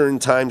 Eastern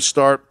time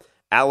start.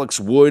 Alex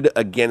Wood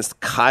against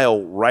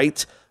Kyle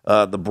Wright.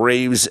 The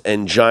Braves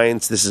and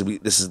Giants. This is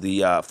the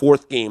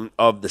 4th game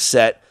of the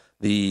set.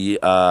 The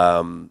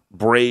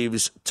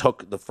Braves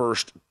took the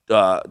first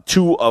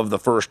 2 of the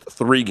first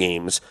 3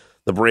 games.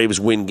 The Braves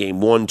win game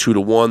 1,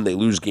 2-1. They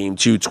lose game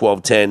 2,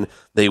 12-10.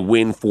 They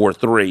win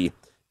 4-3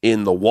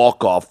 in the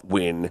walk-off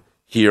win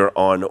here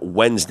on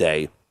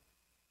Wednesday.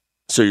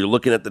 So you're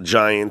looking at the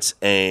Giants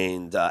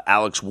and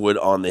Alex Wood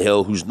on the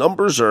hill, whose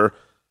numbers are,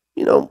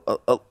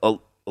 a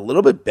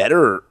little bit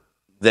better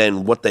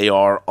than what they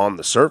are on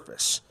the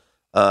surface.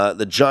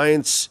 The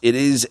Giants, it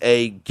is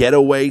a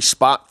getaway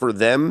spot for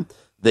them.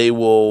 They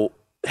will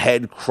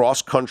head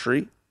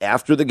cross-country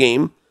after the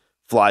game,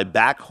 fly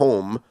back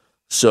home,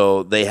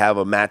 so they have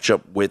a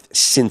matchup with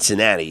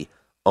Cincinnati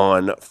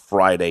on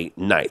Friday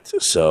night.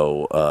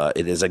 So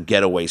it is a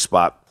getaway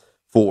spot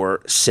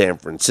for San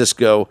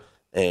Francisco,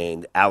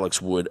 and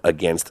Alex Wood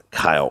against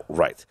Kyle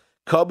Wright.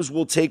 Cubs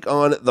will take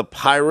on the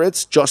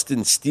Pirates.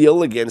 Justin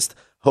Steele against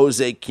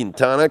Jose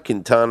Quintana.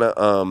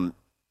 Quintana,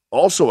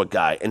 also a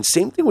guy. And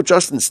same thing with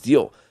Justin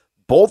Steele.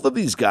 Both of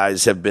these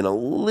guys have been a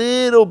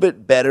little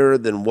bit better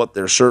than what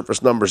their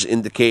surface numbers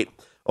indicate,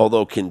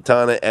 although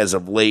Quintana, as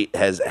of late,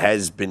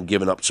 has been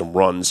giving up some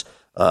runs.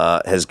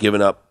 Has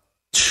given up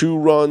 2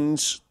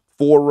 runs,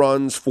 4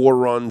 runs, 4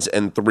 runs,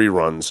 and 3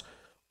 runs,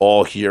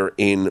 all here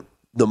in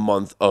the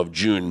month of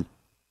June.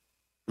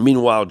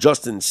 Meanwhile,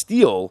 Justin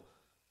Steele,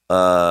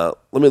 let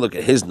me look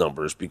at his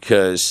numbers,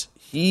 because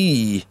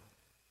we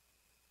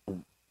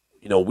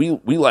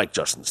like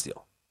Justin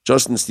Steele.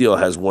 Justin Steele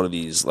has one of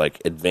these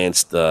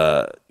advanced,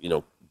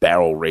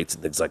 barrel rates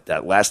and things like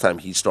that. Last time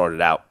he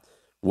started out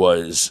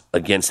was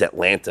against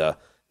Atlanta,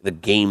 the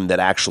game that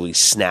actually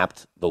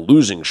snapped the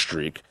losing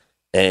streak.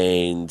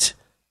 And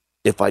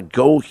if I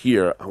go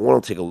here, I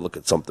want to take a look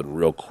at something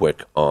real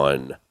quick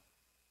on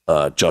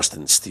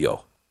Justin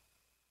Steele,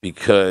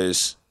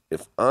 because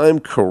if I'm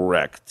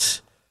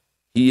correct,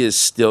 he is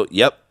still,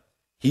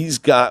 he's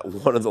got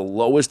one of the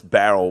lowest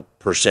barrel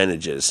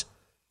percentages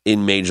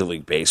in Major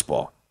League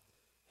Baseball.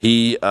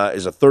 He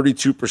is a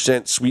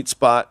 32% sweet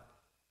spot.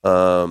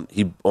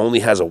 He only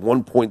has a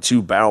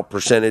 1.2 barrel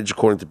percentage,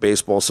 according to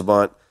Baseball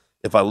Savant.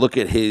 If I look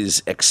at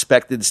his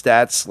expected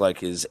stats, like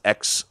his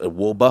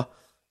xWOBA,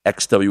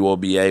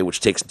 XWOBA, which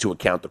takes into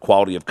account the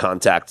quality of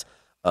contact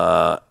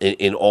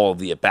in all of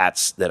the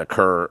at-bats that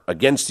occur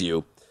against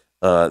you,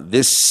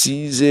 this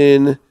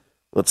season,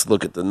 let's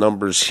look at the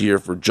numbers here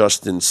for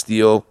Justin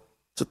Steele.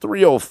 It's a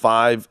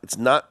 3.05. It's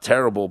not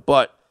terrible,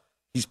 but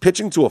he's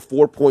pitching to a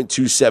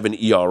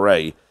 4.27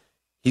 ERA.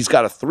 He's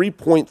got a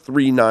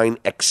 3.39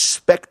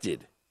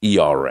 expected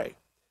ERA.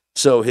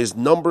 So his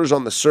numbers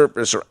on the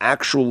surface are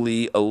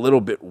actually a little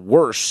bit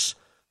worse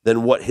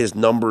than what his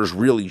numbers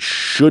really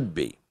should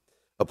be.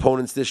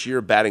 Opponents this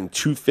year batting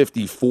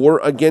 .254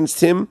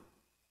 against him,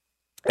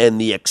 and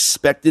the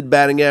expected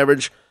batting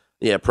average,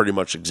 pretty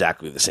much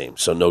exactly the same.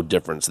 So no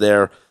difference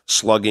there.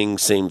 Slugging,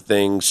 same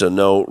thing. So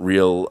no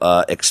real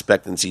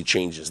expectancy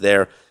changes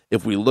there.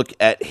 If we look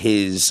at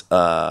his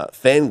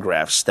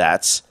Fangraph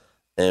stats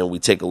and we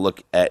take a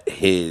look at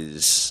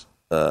his,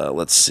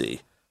 let's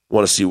see. I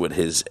want to see what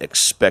his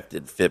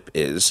expected FIP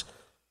is.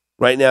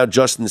 Right now,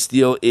 Justin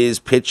Steele is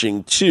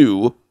pitching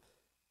to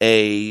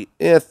a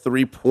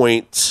 3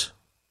 point,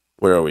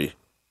 where are we?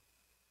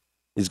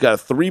 He's got a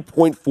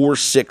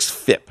 3.46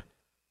 FIP.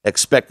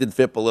 Expected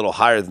FIP a little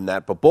higher than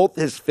that, but both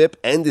his FIP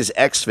and his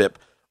xFIP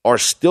are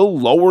still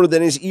lower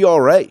than his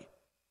ERA.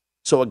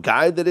 So a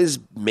guy that is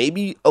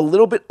maybe a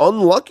little bit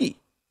unlucky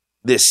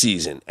this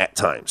season at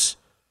times.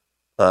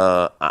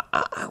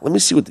 Let me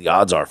see what the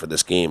odds are for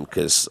this game,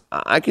 because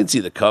I can see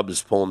the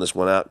Cubs pulling this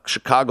one out.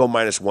 Chicago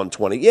minus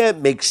 120. Yeah, it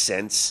makes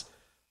sense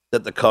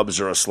that the Cubs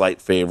are a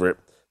slight favorite.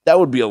 That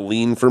would be a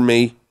lean for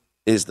me,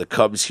 is the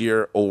Cubs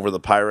here over the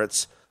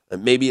Pirates.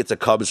 And maybe it's a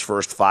Cubs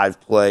first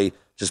 5 play,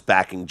 just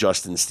backing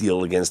Justin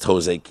Steele against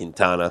Jose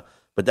Quintana.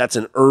 But that's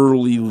an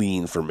early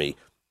lean for me.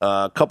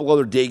 A couple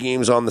other day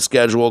games on the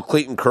schedule.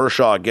 Clayton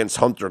Kershaw against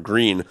Hunter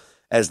Green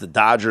as the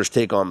Dodgers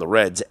take on the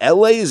Reds.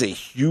 LA is a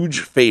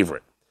huge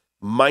favorite,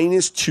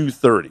 minus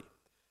 230.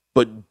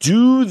 But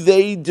do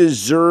they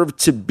deserve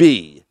to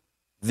be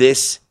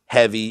this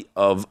heavy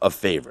of a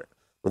favorite?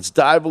 Let's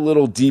dive a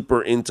little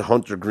deeper into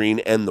Hunter Green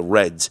and the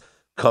Reds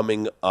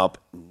coming up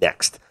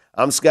next.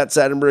 I'm Scott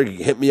Seidenberg. You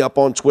can hit me up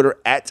on Twitter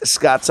at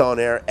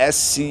ScottsOnAir,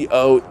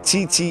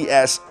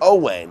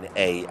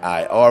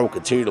 ScottsOnAir. We'll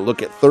continue to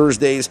look at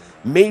Thursday's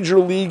Major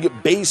League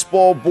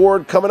Baseball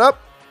board coming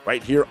up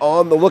right here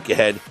on The Look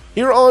Ahead,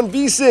 here on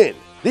VSiN,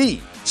 the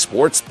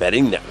Sports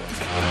Betting Network.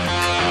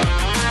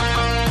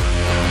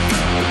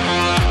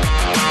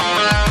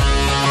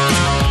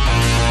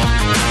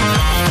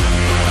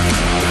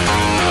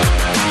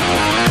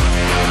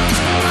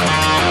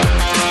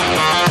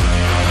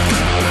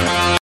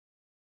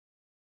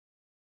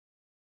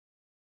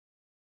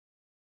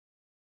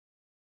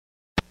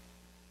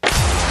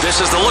 This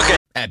is The Look Ahead.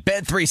 At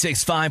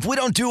Bet365, we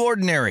don't do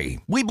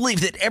ordinary. We believe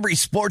that every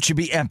sport should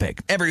be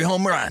epic. Every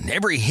home run,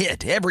 every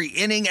hit, every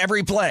inning,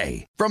 every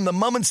play. From the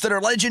moments that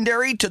are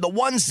legendary to the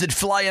ones that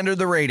fly under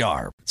the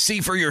radar. See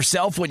for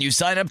yourself when you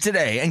sign up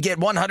today and get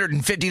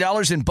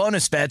 $150 in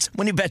bonus bets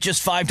when you bet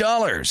just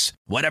 $5.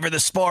 Whatever the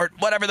sport,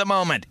 whatever the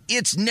moment,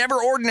 it's never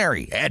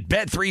ordinary at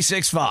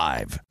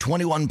Bet365.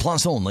 21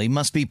 plus only.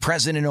 Must be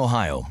present in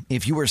Ohio.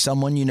 If you or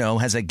someone you know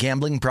has a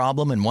gambling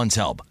problem and wants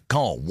help,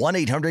 call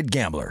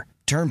 1-800-GAMBLER.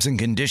 Terms and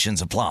conditions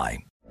apply.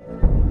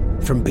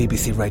 From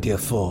BBC Radio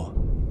 4,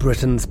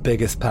 Britain's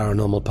biggest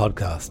paranormal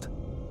podcast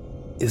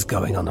is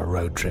going on a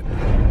road trip.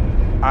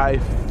 I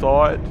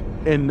thought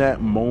in that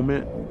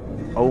moment,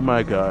 oh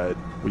my God,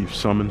 we've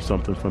summoned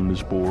something from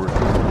this board.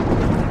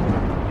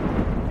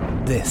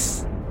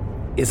 This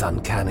is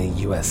Uncanny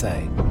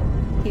USA.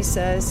 He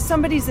says,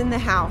 somebody's in the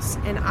house,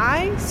 and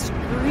I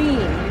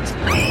screamed.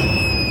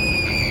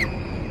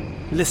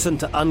 Listen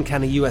to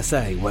Uncanny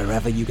USA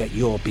wherever you get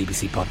your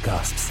BBC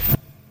podcasts,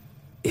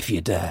 if you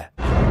dare.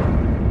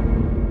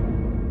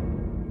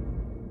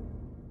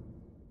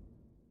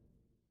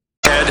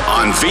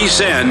 On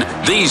VSiN,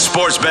 the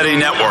Sports Betting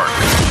Network.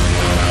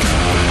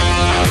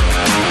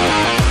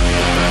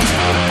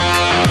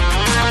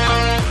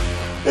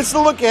 It's The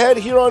Look Ahead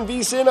here on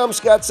VSiN. I'm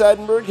Scott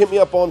Seidenberg. Hit me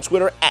up on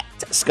Twitter at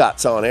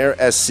ScottsOnAir,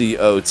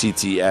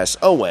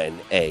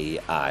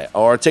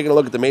 ScottsOnAir. Taking a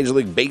look at the Major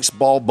League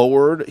Baseball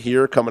board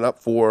here coming up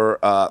for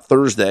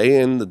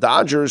Thursday. And the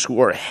Dodgers,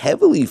 who are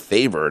heavily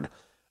favored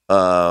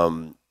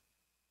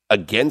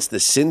against the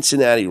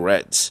Cincinnati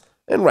Reds,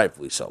 and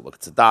rightfully so. Look,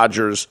 it's the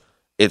Dodgers,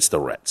 it's the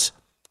Reds.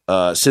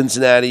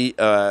 Cincinnati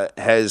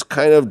has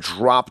kind of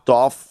dropped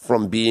off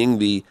from being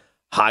the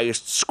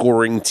highest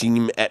scoring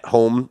team at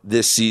home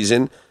this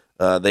season.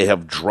 They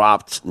have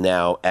dropped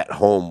now at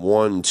home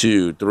 1,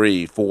 2,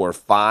 3, 4,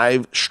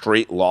 5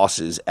 straight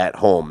losses at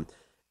home.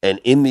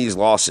 And in these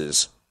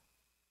losses,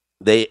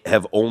 they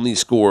have only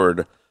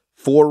scored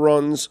 4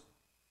 runs,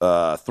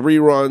 3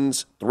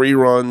 runs, 3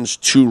 runs,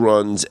 2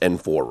 runs,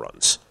 and 4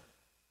 runs.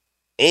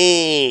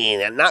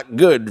 And not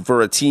good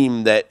for a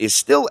team that is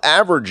still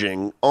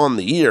averaging on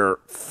the year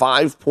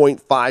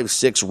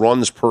 5.56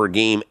 runs per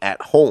game at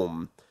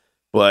home.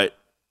 But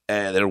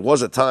there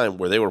was a time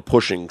where they were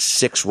pushing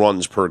 6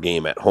 runs per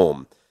game at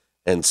home.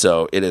 And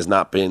so it has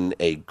not been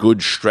a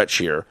good stretch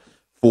here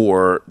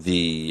for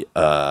the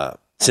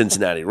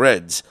Cincinnati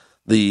Reds.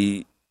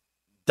 The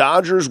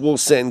Dodgers will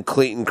send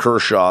Clayton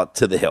Kershaw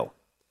to the hill.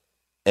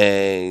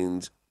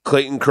 And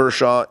Clayton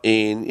Kershaw,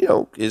 in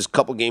his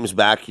couple games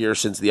back here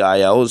since the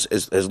IL,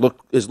 has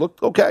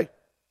looked okay.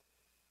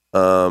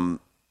 A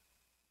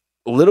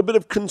little bit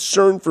of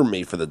concern for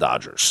me for the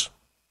Dodgers.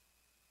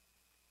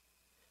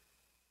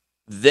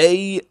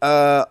 They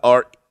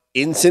are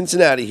in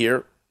Cincinnati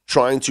here,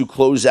 trying to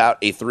close out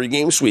a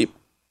 3-game sweep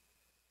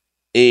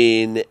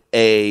in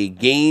a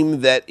game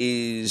that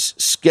is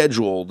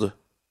scheduled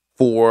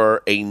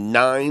for a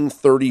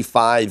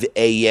 9:35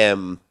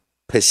 a.m.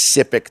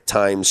 Pacific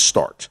time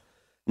start.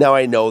 Now,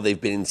 I know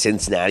they've been in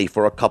Cincinnati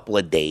for a couple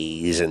of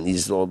days, and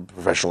these little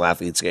professional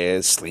athletes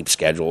get sleep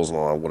schedules and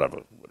all,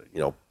 whatever,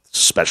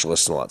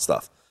 specialists and all that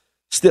stuff.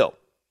 Still,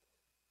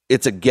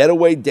 it's a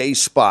getaway day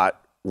spot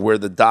where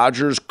the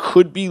Dodgers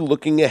could be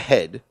looking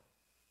ahead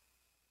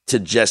to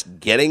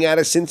just getting out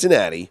of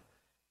Cincinnati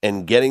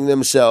and getting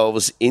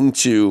themselves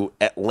into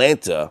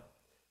Atlanta,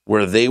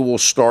 where they will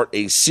start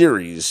a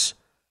series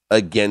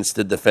against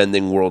the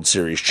defending World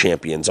Series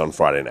champions on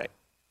Friday night.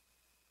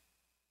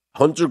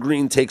 Hunter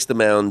Green takes the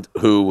mound,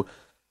 who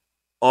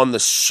on the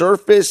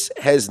surface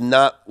has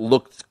not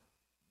looked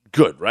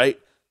good, right?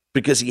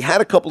 Because he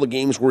had a couple of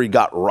games where he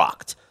got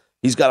rocked.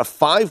 He's got a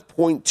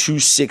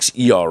 5.26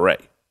 ERA.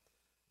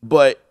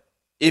 But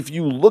if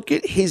you look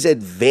at his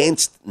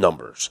advanced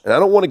numbers, and I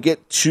don't want to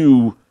get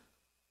too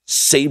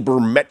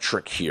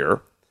sabermetric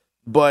here,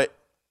 but,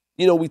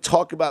 we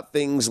talk about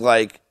things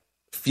like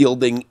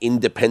fielding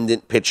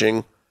independent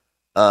pitching.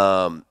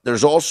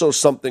 There's also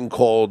something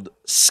called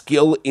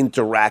skill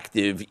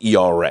interactive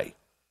ERA,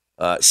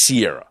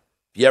 SIERA.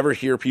 If you ever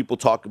hear people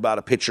talk about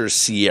a pitcher's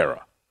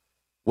SIERA,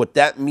 what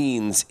that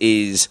means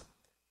is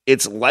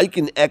it's like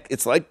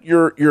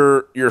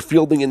you're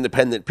fielding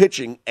independent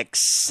pitching,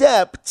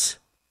 except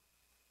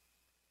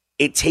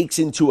it takes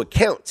into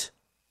account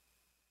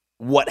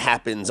what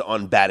happens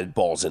on batted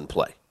balls in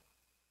play.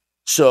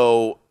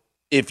 So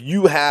if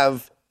you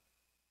have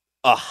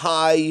a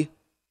high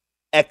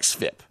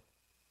xFIP,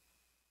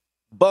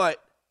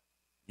 but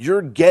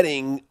you're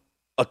getting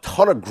a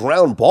ton of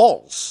ground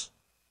balls,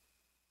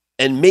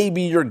 and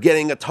maybe you're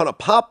getting a ton of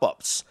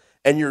pop-ups,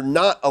 and you're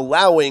not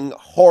allowing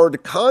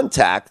hard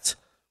contact,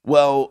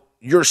 well,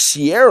 your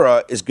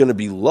SIERA is going to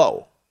be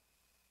low.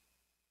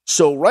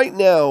 So right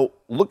now,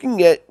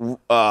 looking at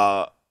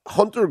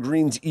Hunter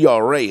Greene's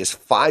ERA is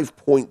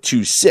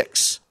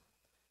 5.26.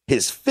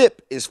 His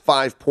FIP is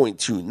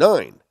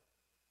 5.29.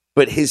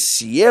 But his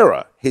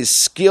SIERA, his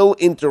skill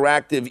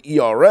interactive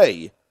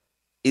ERA,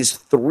 is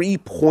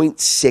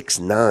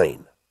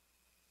 3.69.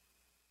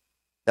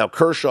 Now,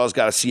 Kershaw's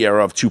got a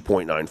SIERA of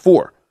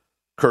 2.94.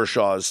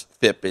 Kershaw's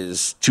FIP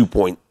is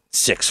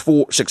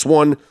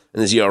 2.61,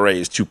 and his ERA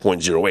is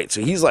 2.08.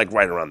 So he's like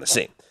right around the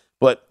same.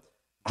 But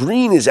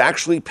Greene is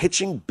actually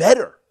pitching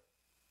better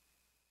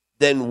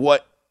than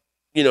what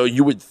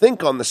you would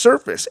think on the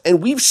surface.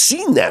 And we've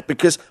seen that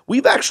because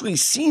we've actually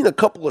seen a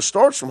couple of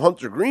starts from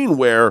Hunter Greene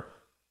where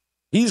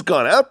he's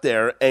gone out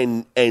there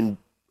and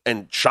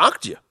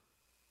shocked you.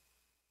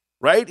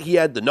 Right? He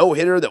had the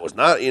no-hitter that was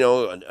not,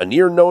 a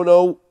near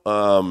no-no,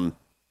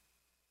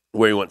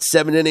 where he went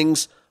 7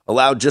 innings,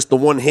 allowed just the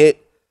 1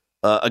 hit.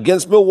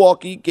 Against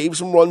Milwaukee, gave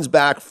some runs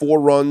back, 4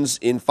 runs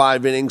in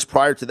 5 innings.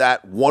 Prior to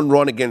that, 1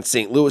 run against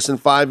St. Louis in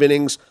 5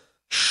 innings,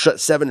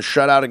 7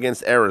 shutout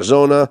against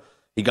Arizona.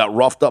 He got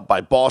roughed up by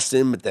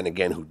Boston, but then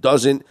again, who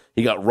doesn't?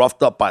 He got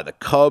roughed up by the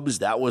Cubs.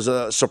 That was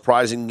a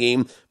surprising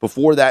game.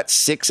 Before that,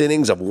 6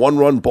 innings of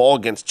 1-run ball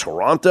against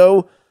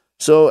Toronto.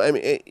 So, I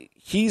mean,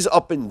 he's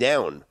up and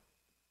down.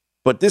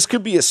 But this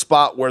could be a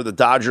spot where the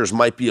Dodgers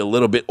might be a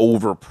little bit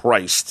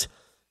overpriced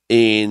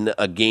in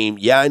a game.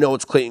 Yeah, I know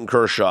it's Clayton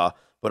Kershaw,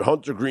 but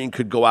Hunter Greene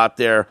could go out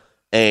there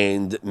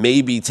and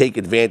maybe take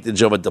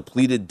advantage of a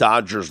depleted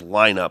Dodgers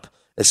lineup,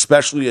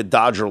 especially a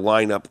Dodger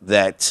lineup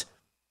that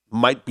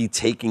might be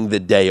taking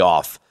the day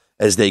off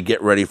as they get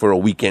ready for a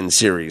weekend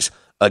series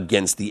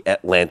against the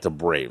Atlanta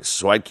Braves.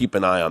 So I'd keep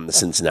an eye on the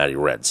Cincinnati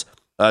Reds.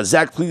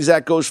 Zach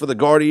Plesac goes for the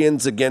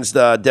Guardians against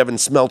Devin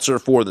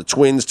Smeltzer for the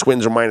Twins.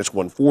 Twins are minus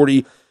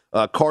 140.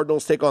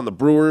 Cardinals take on the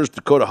Brewers.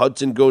 Dakota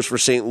Hudson goes for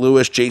St.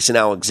 Louis. Jason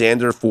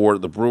Alexander for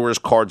the Brewers.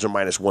 Cards are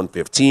minus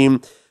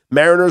 115.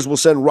 Mariners will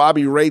send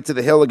Robbie Ray to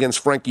the hill against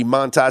Frankie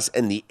Montas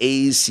and the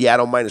A's.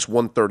 Seattle minus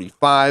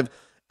 135.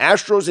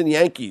 Astros and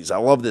Yankees. I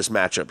love this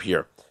matchup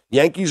here.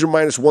 Yankees are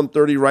minus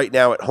 130 right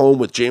now at home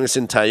with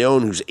Jameson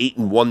Taillon, who's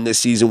 8-1 this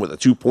season with a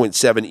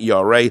 2.7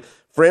 ERA.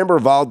 Framber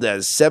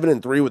Valdez,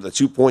 7-3 with a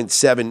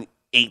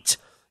 2.78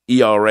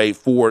 ERA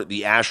for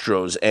the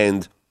Astros.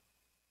 And,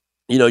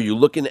 you're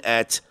looking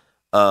at,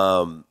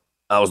 I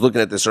was looking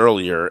at this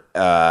earlier,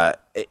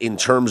 in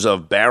terms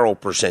of barrel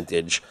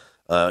percentage,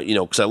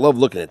 because I love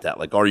looking at that.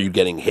 Like, are you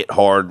getting hit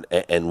hard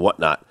and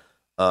whatnot?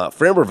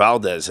 Framber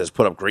Valdez has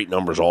put up great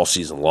numbers all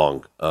season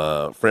long.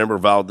 Framber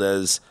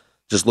Valdez,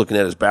 just looking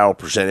at his barrel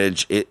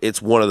percentage,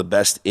 it's one of the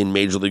best in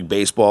Major League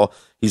Baseball.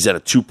 He's at a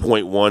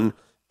 2.1,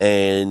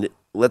 and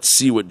let's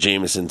see what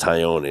Jameson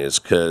Taillon is,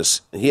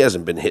 because he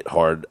hasn't been hit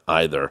hard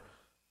either.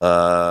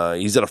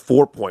 He's at a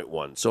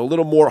 4.1, so a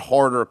little more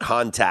harder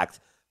contact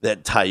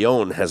that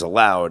Taillon has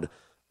allowed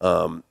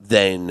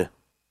than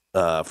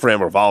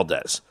Framber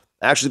Valdez.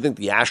 I actually think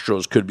the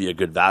Astros could be a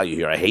good value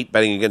here. I hate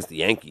betting against the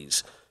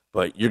Yankees,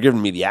 but you're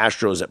giving me the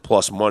Astros at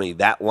plus money.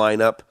 That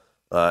lineup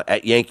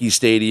at Yankee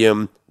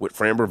Stadium with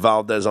Framber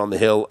Valdez on the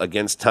hill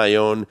against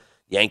Taillon.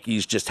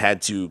 Yankees just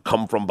had to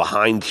come from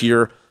behind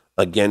here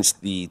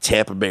against the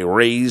Tampa Bay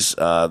Rays.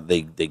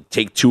 They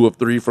take 2 of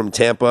 3 from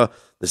Tampa.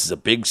 This is a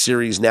big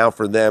series now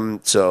for them,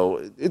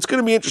 so it's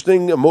going to be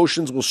interesting.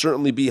 Emotions will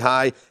certainly be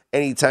high.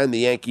 Anytime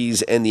the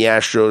Yankees and the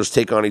Astros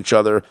take on each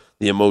other,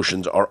 the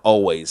emotions are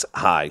always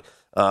high.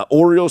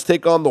 Orioles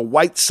take on the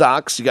White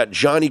Sox. You got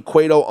Johnny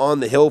Cueto on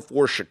the hill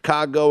for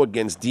Chicago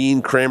against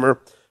Dean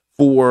Kramer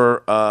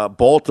for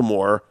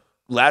Baltimore.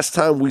 Last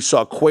time we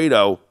saw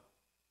Cueto,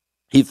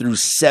 he threw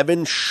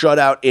 7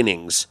 shutout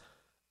innings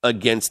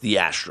against the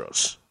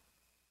Astros.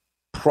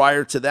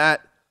 Prior to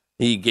that,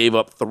 he gave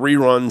up 3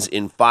 runs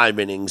in 5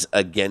 innings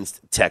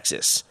against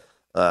Texas.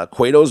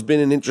 Cueto's been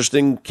an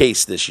interesting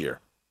case this year.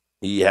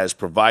 He has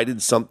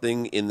provided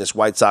something in this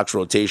White Sox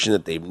rotation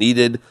that they've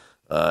needed.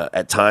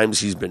 At times,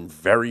 he's been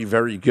very,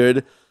 very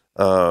good.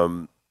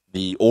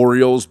 The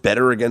Orioles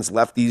better against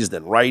lefties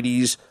than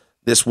righties.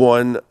 This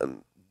one,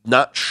 I'm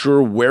not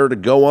sure where to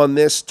go on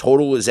this.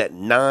 Total is at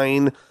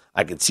 9.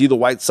 I could see the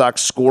White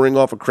Sox scoring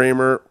off of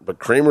Kramer, but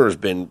Kramer has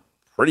been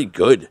pretty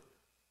good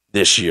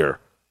this year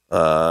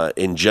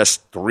in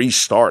just 3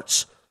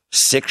 starts.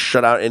 6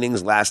 shutout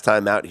innings last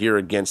time out here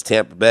against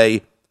Tampa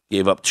Bay.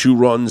 Gave up 2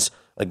 runs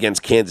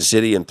against Kansas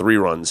City and 3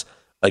 runs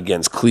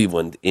against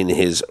Cleveland in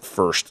his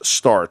first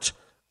start.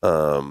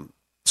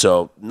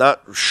 So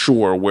not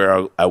sure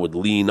where I would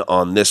lean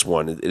on this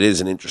one. It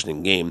is an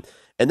interesting game.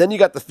 And then you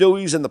got the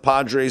Phillies and the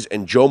Padres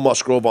and Joe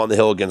Musgrove on the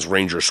hill against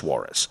Ranger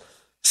Suarez.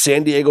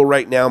 San Diego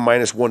right now,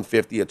 minus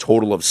 150, a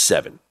total of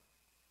 7.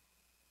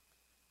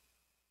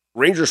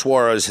 Ranger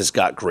Suarez has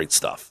got great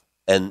stuff.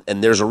 And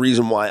there's a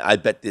reason why I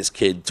bet this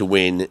kid to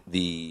win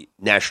the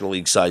National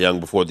League Cy Young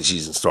before the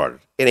season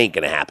started. It ain't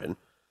going to happen.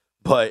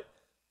 But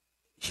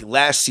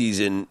last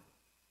season,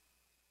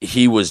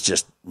 he was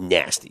just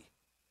nasty.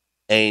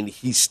 And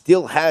he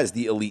still has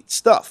the elite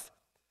stuff.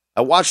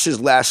 I watched his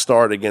last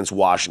start against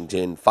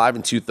Washington, 5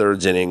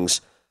 2/3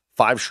 innings,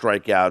 5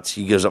 strikeouts.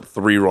 He gives up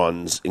 3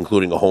 runs,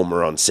 including a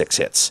homer on 6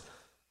 hits.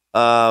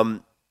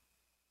 In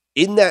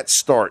that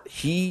start,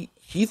 he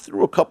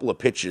threw a couple of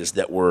pitches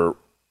that were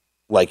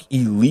like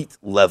elite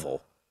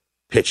level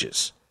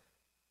pitches.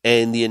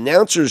 And the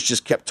announcers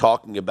just kept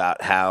talking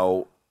about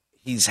how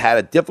he's had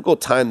a difficult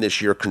time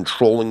this year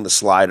controlling the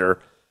slider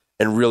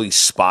and really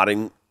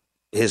spotting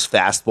his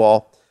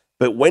fastball.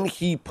 But when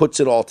he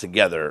puts it all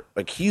together,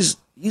 like he's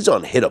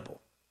unhittable.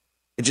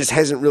 It just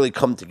hasn't really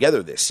come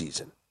together this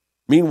season.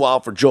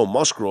 Meanwhile, for Joe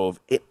Musgrove,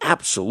 it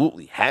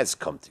absolutely has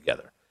come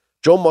together.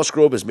 Joe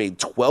Musgrove has made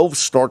 12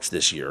 starts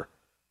this year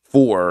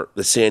for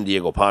the San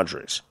Diego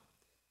Padres.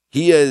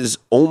 He has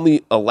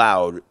only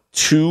allowed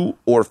 2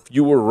 or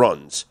fewer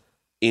runs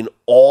in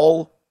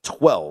all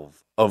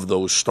 12 of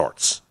those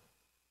starts.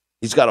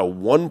 He's got a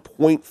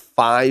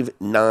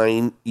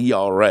 1.59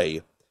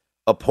 ERA.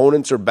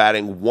 Opponents are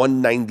batting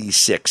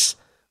 196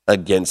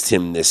 against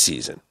him this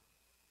season.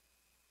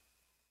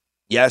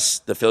 Yes,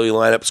 the Philly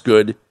lineup's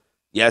good.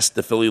 Yes,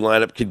 the Philly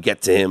lineup could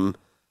get to him.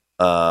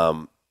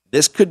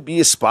 This could be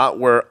a spot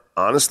where,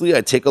 honestly,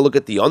 I take a look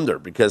at the under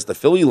because the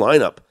Philly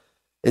lineup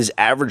is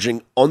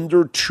averaging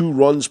under 2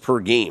 runs per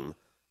game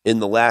in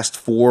the last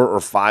 4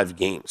 or 5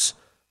 games.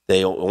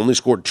 They only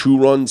scored 2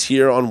 runs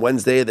here on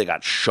Wednesday. They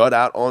got shut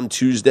out on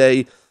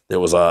Tuesday. There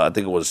was, I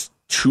think it was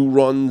 2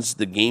 runs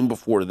the game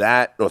before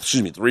that. No,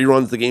 3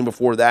 runs the game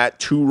before that.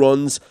 2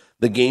 runs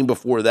the game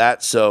before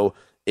that. So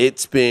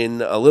it's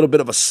been a little bit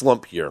of a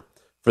slump here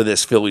for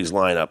this Phillies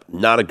lineup.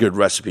 Not a good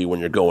recipe when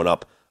you're going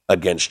up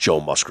against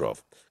Joe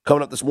Musgrove.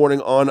 Coming up this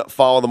morning on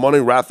Follow the Money,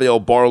 Rafael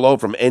Barlow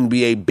from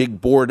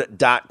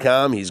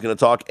NBABigBoard.com. He's going to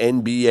talk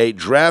NBA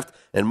draft.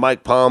 And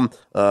Mike Palm,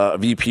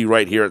 VP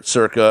right here at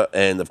Circa,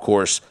 and, of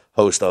course,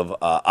 host of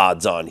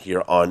Odds On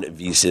here on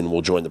VSiN,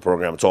 will join the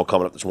program. It's all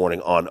coming up this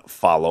morning on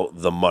Follow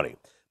the Money.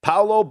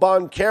 Paolo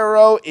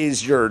Banchero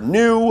is your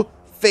new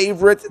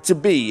favorite to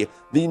be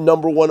the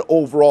number 1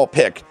 overall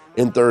pick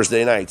in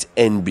Thursday night's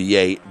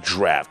NBA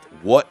draft.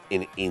 What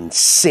an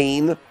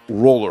insane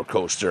roller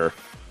coaster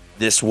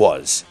this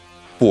was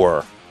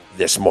for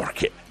this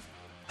market.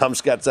 I'm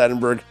Scott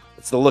Seidenberg.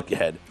 It's the look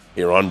ahead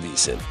here on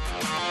VSiN.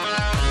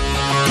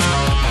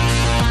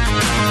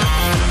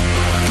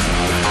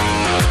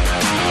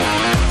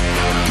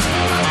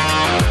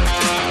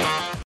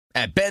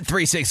 At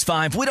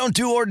Bet365, we don't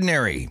do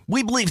ordinary.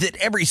 We believe that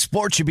every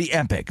sport should be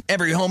epic.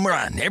 Every home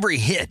run, every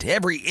hit,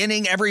 every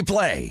inning, every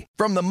play.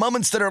 From the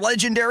moments that are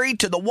legendary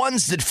to the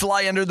ones that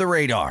fly under the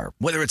radar.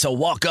 Whether it's a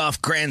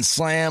walk-off grand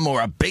slam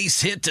or a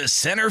base hit to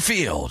center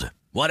field.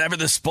 Whatever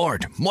the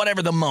sport,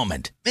 whatever the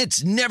moment.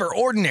 It's never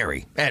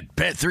ordinary at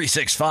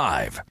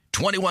Bet365.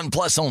 21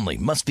 plus only.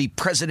 Must be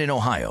present in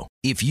Ohio.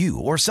 If you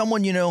or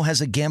someone you know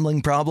has a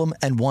gambling problem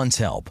and wants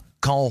help,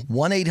 call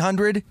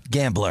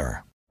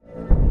 1-800-GAMBLER.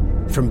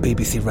 From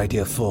BBC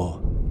Radio 4,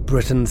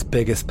 Britain's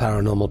biggest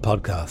paranormal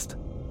podcast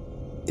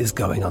is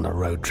going on a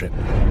road trip.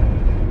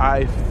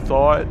 I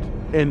thought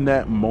in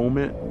that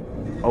moment,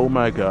 oh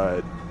my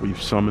God,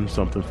 we've summoned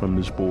something from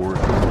this board.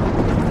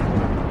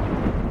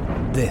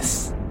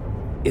 This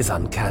is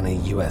Uncanny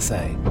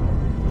USA.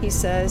 He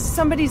says,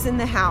 somebody's in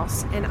the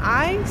house, and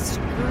I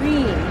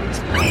screamed.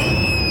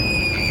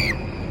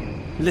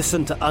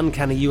 Listen to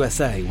Uncanny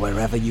USA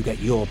wherever you get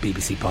your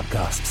BBC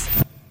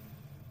podcasts,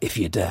 if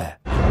you dare.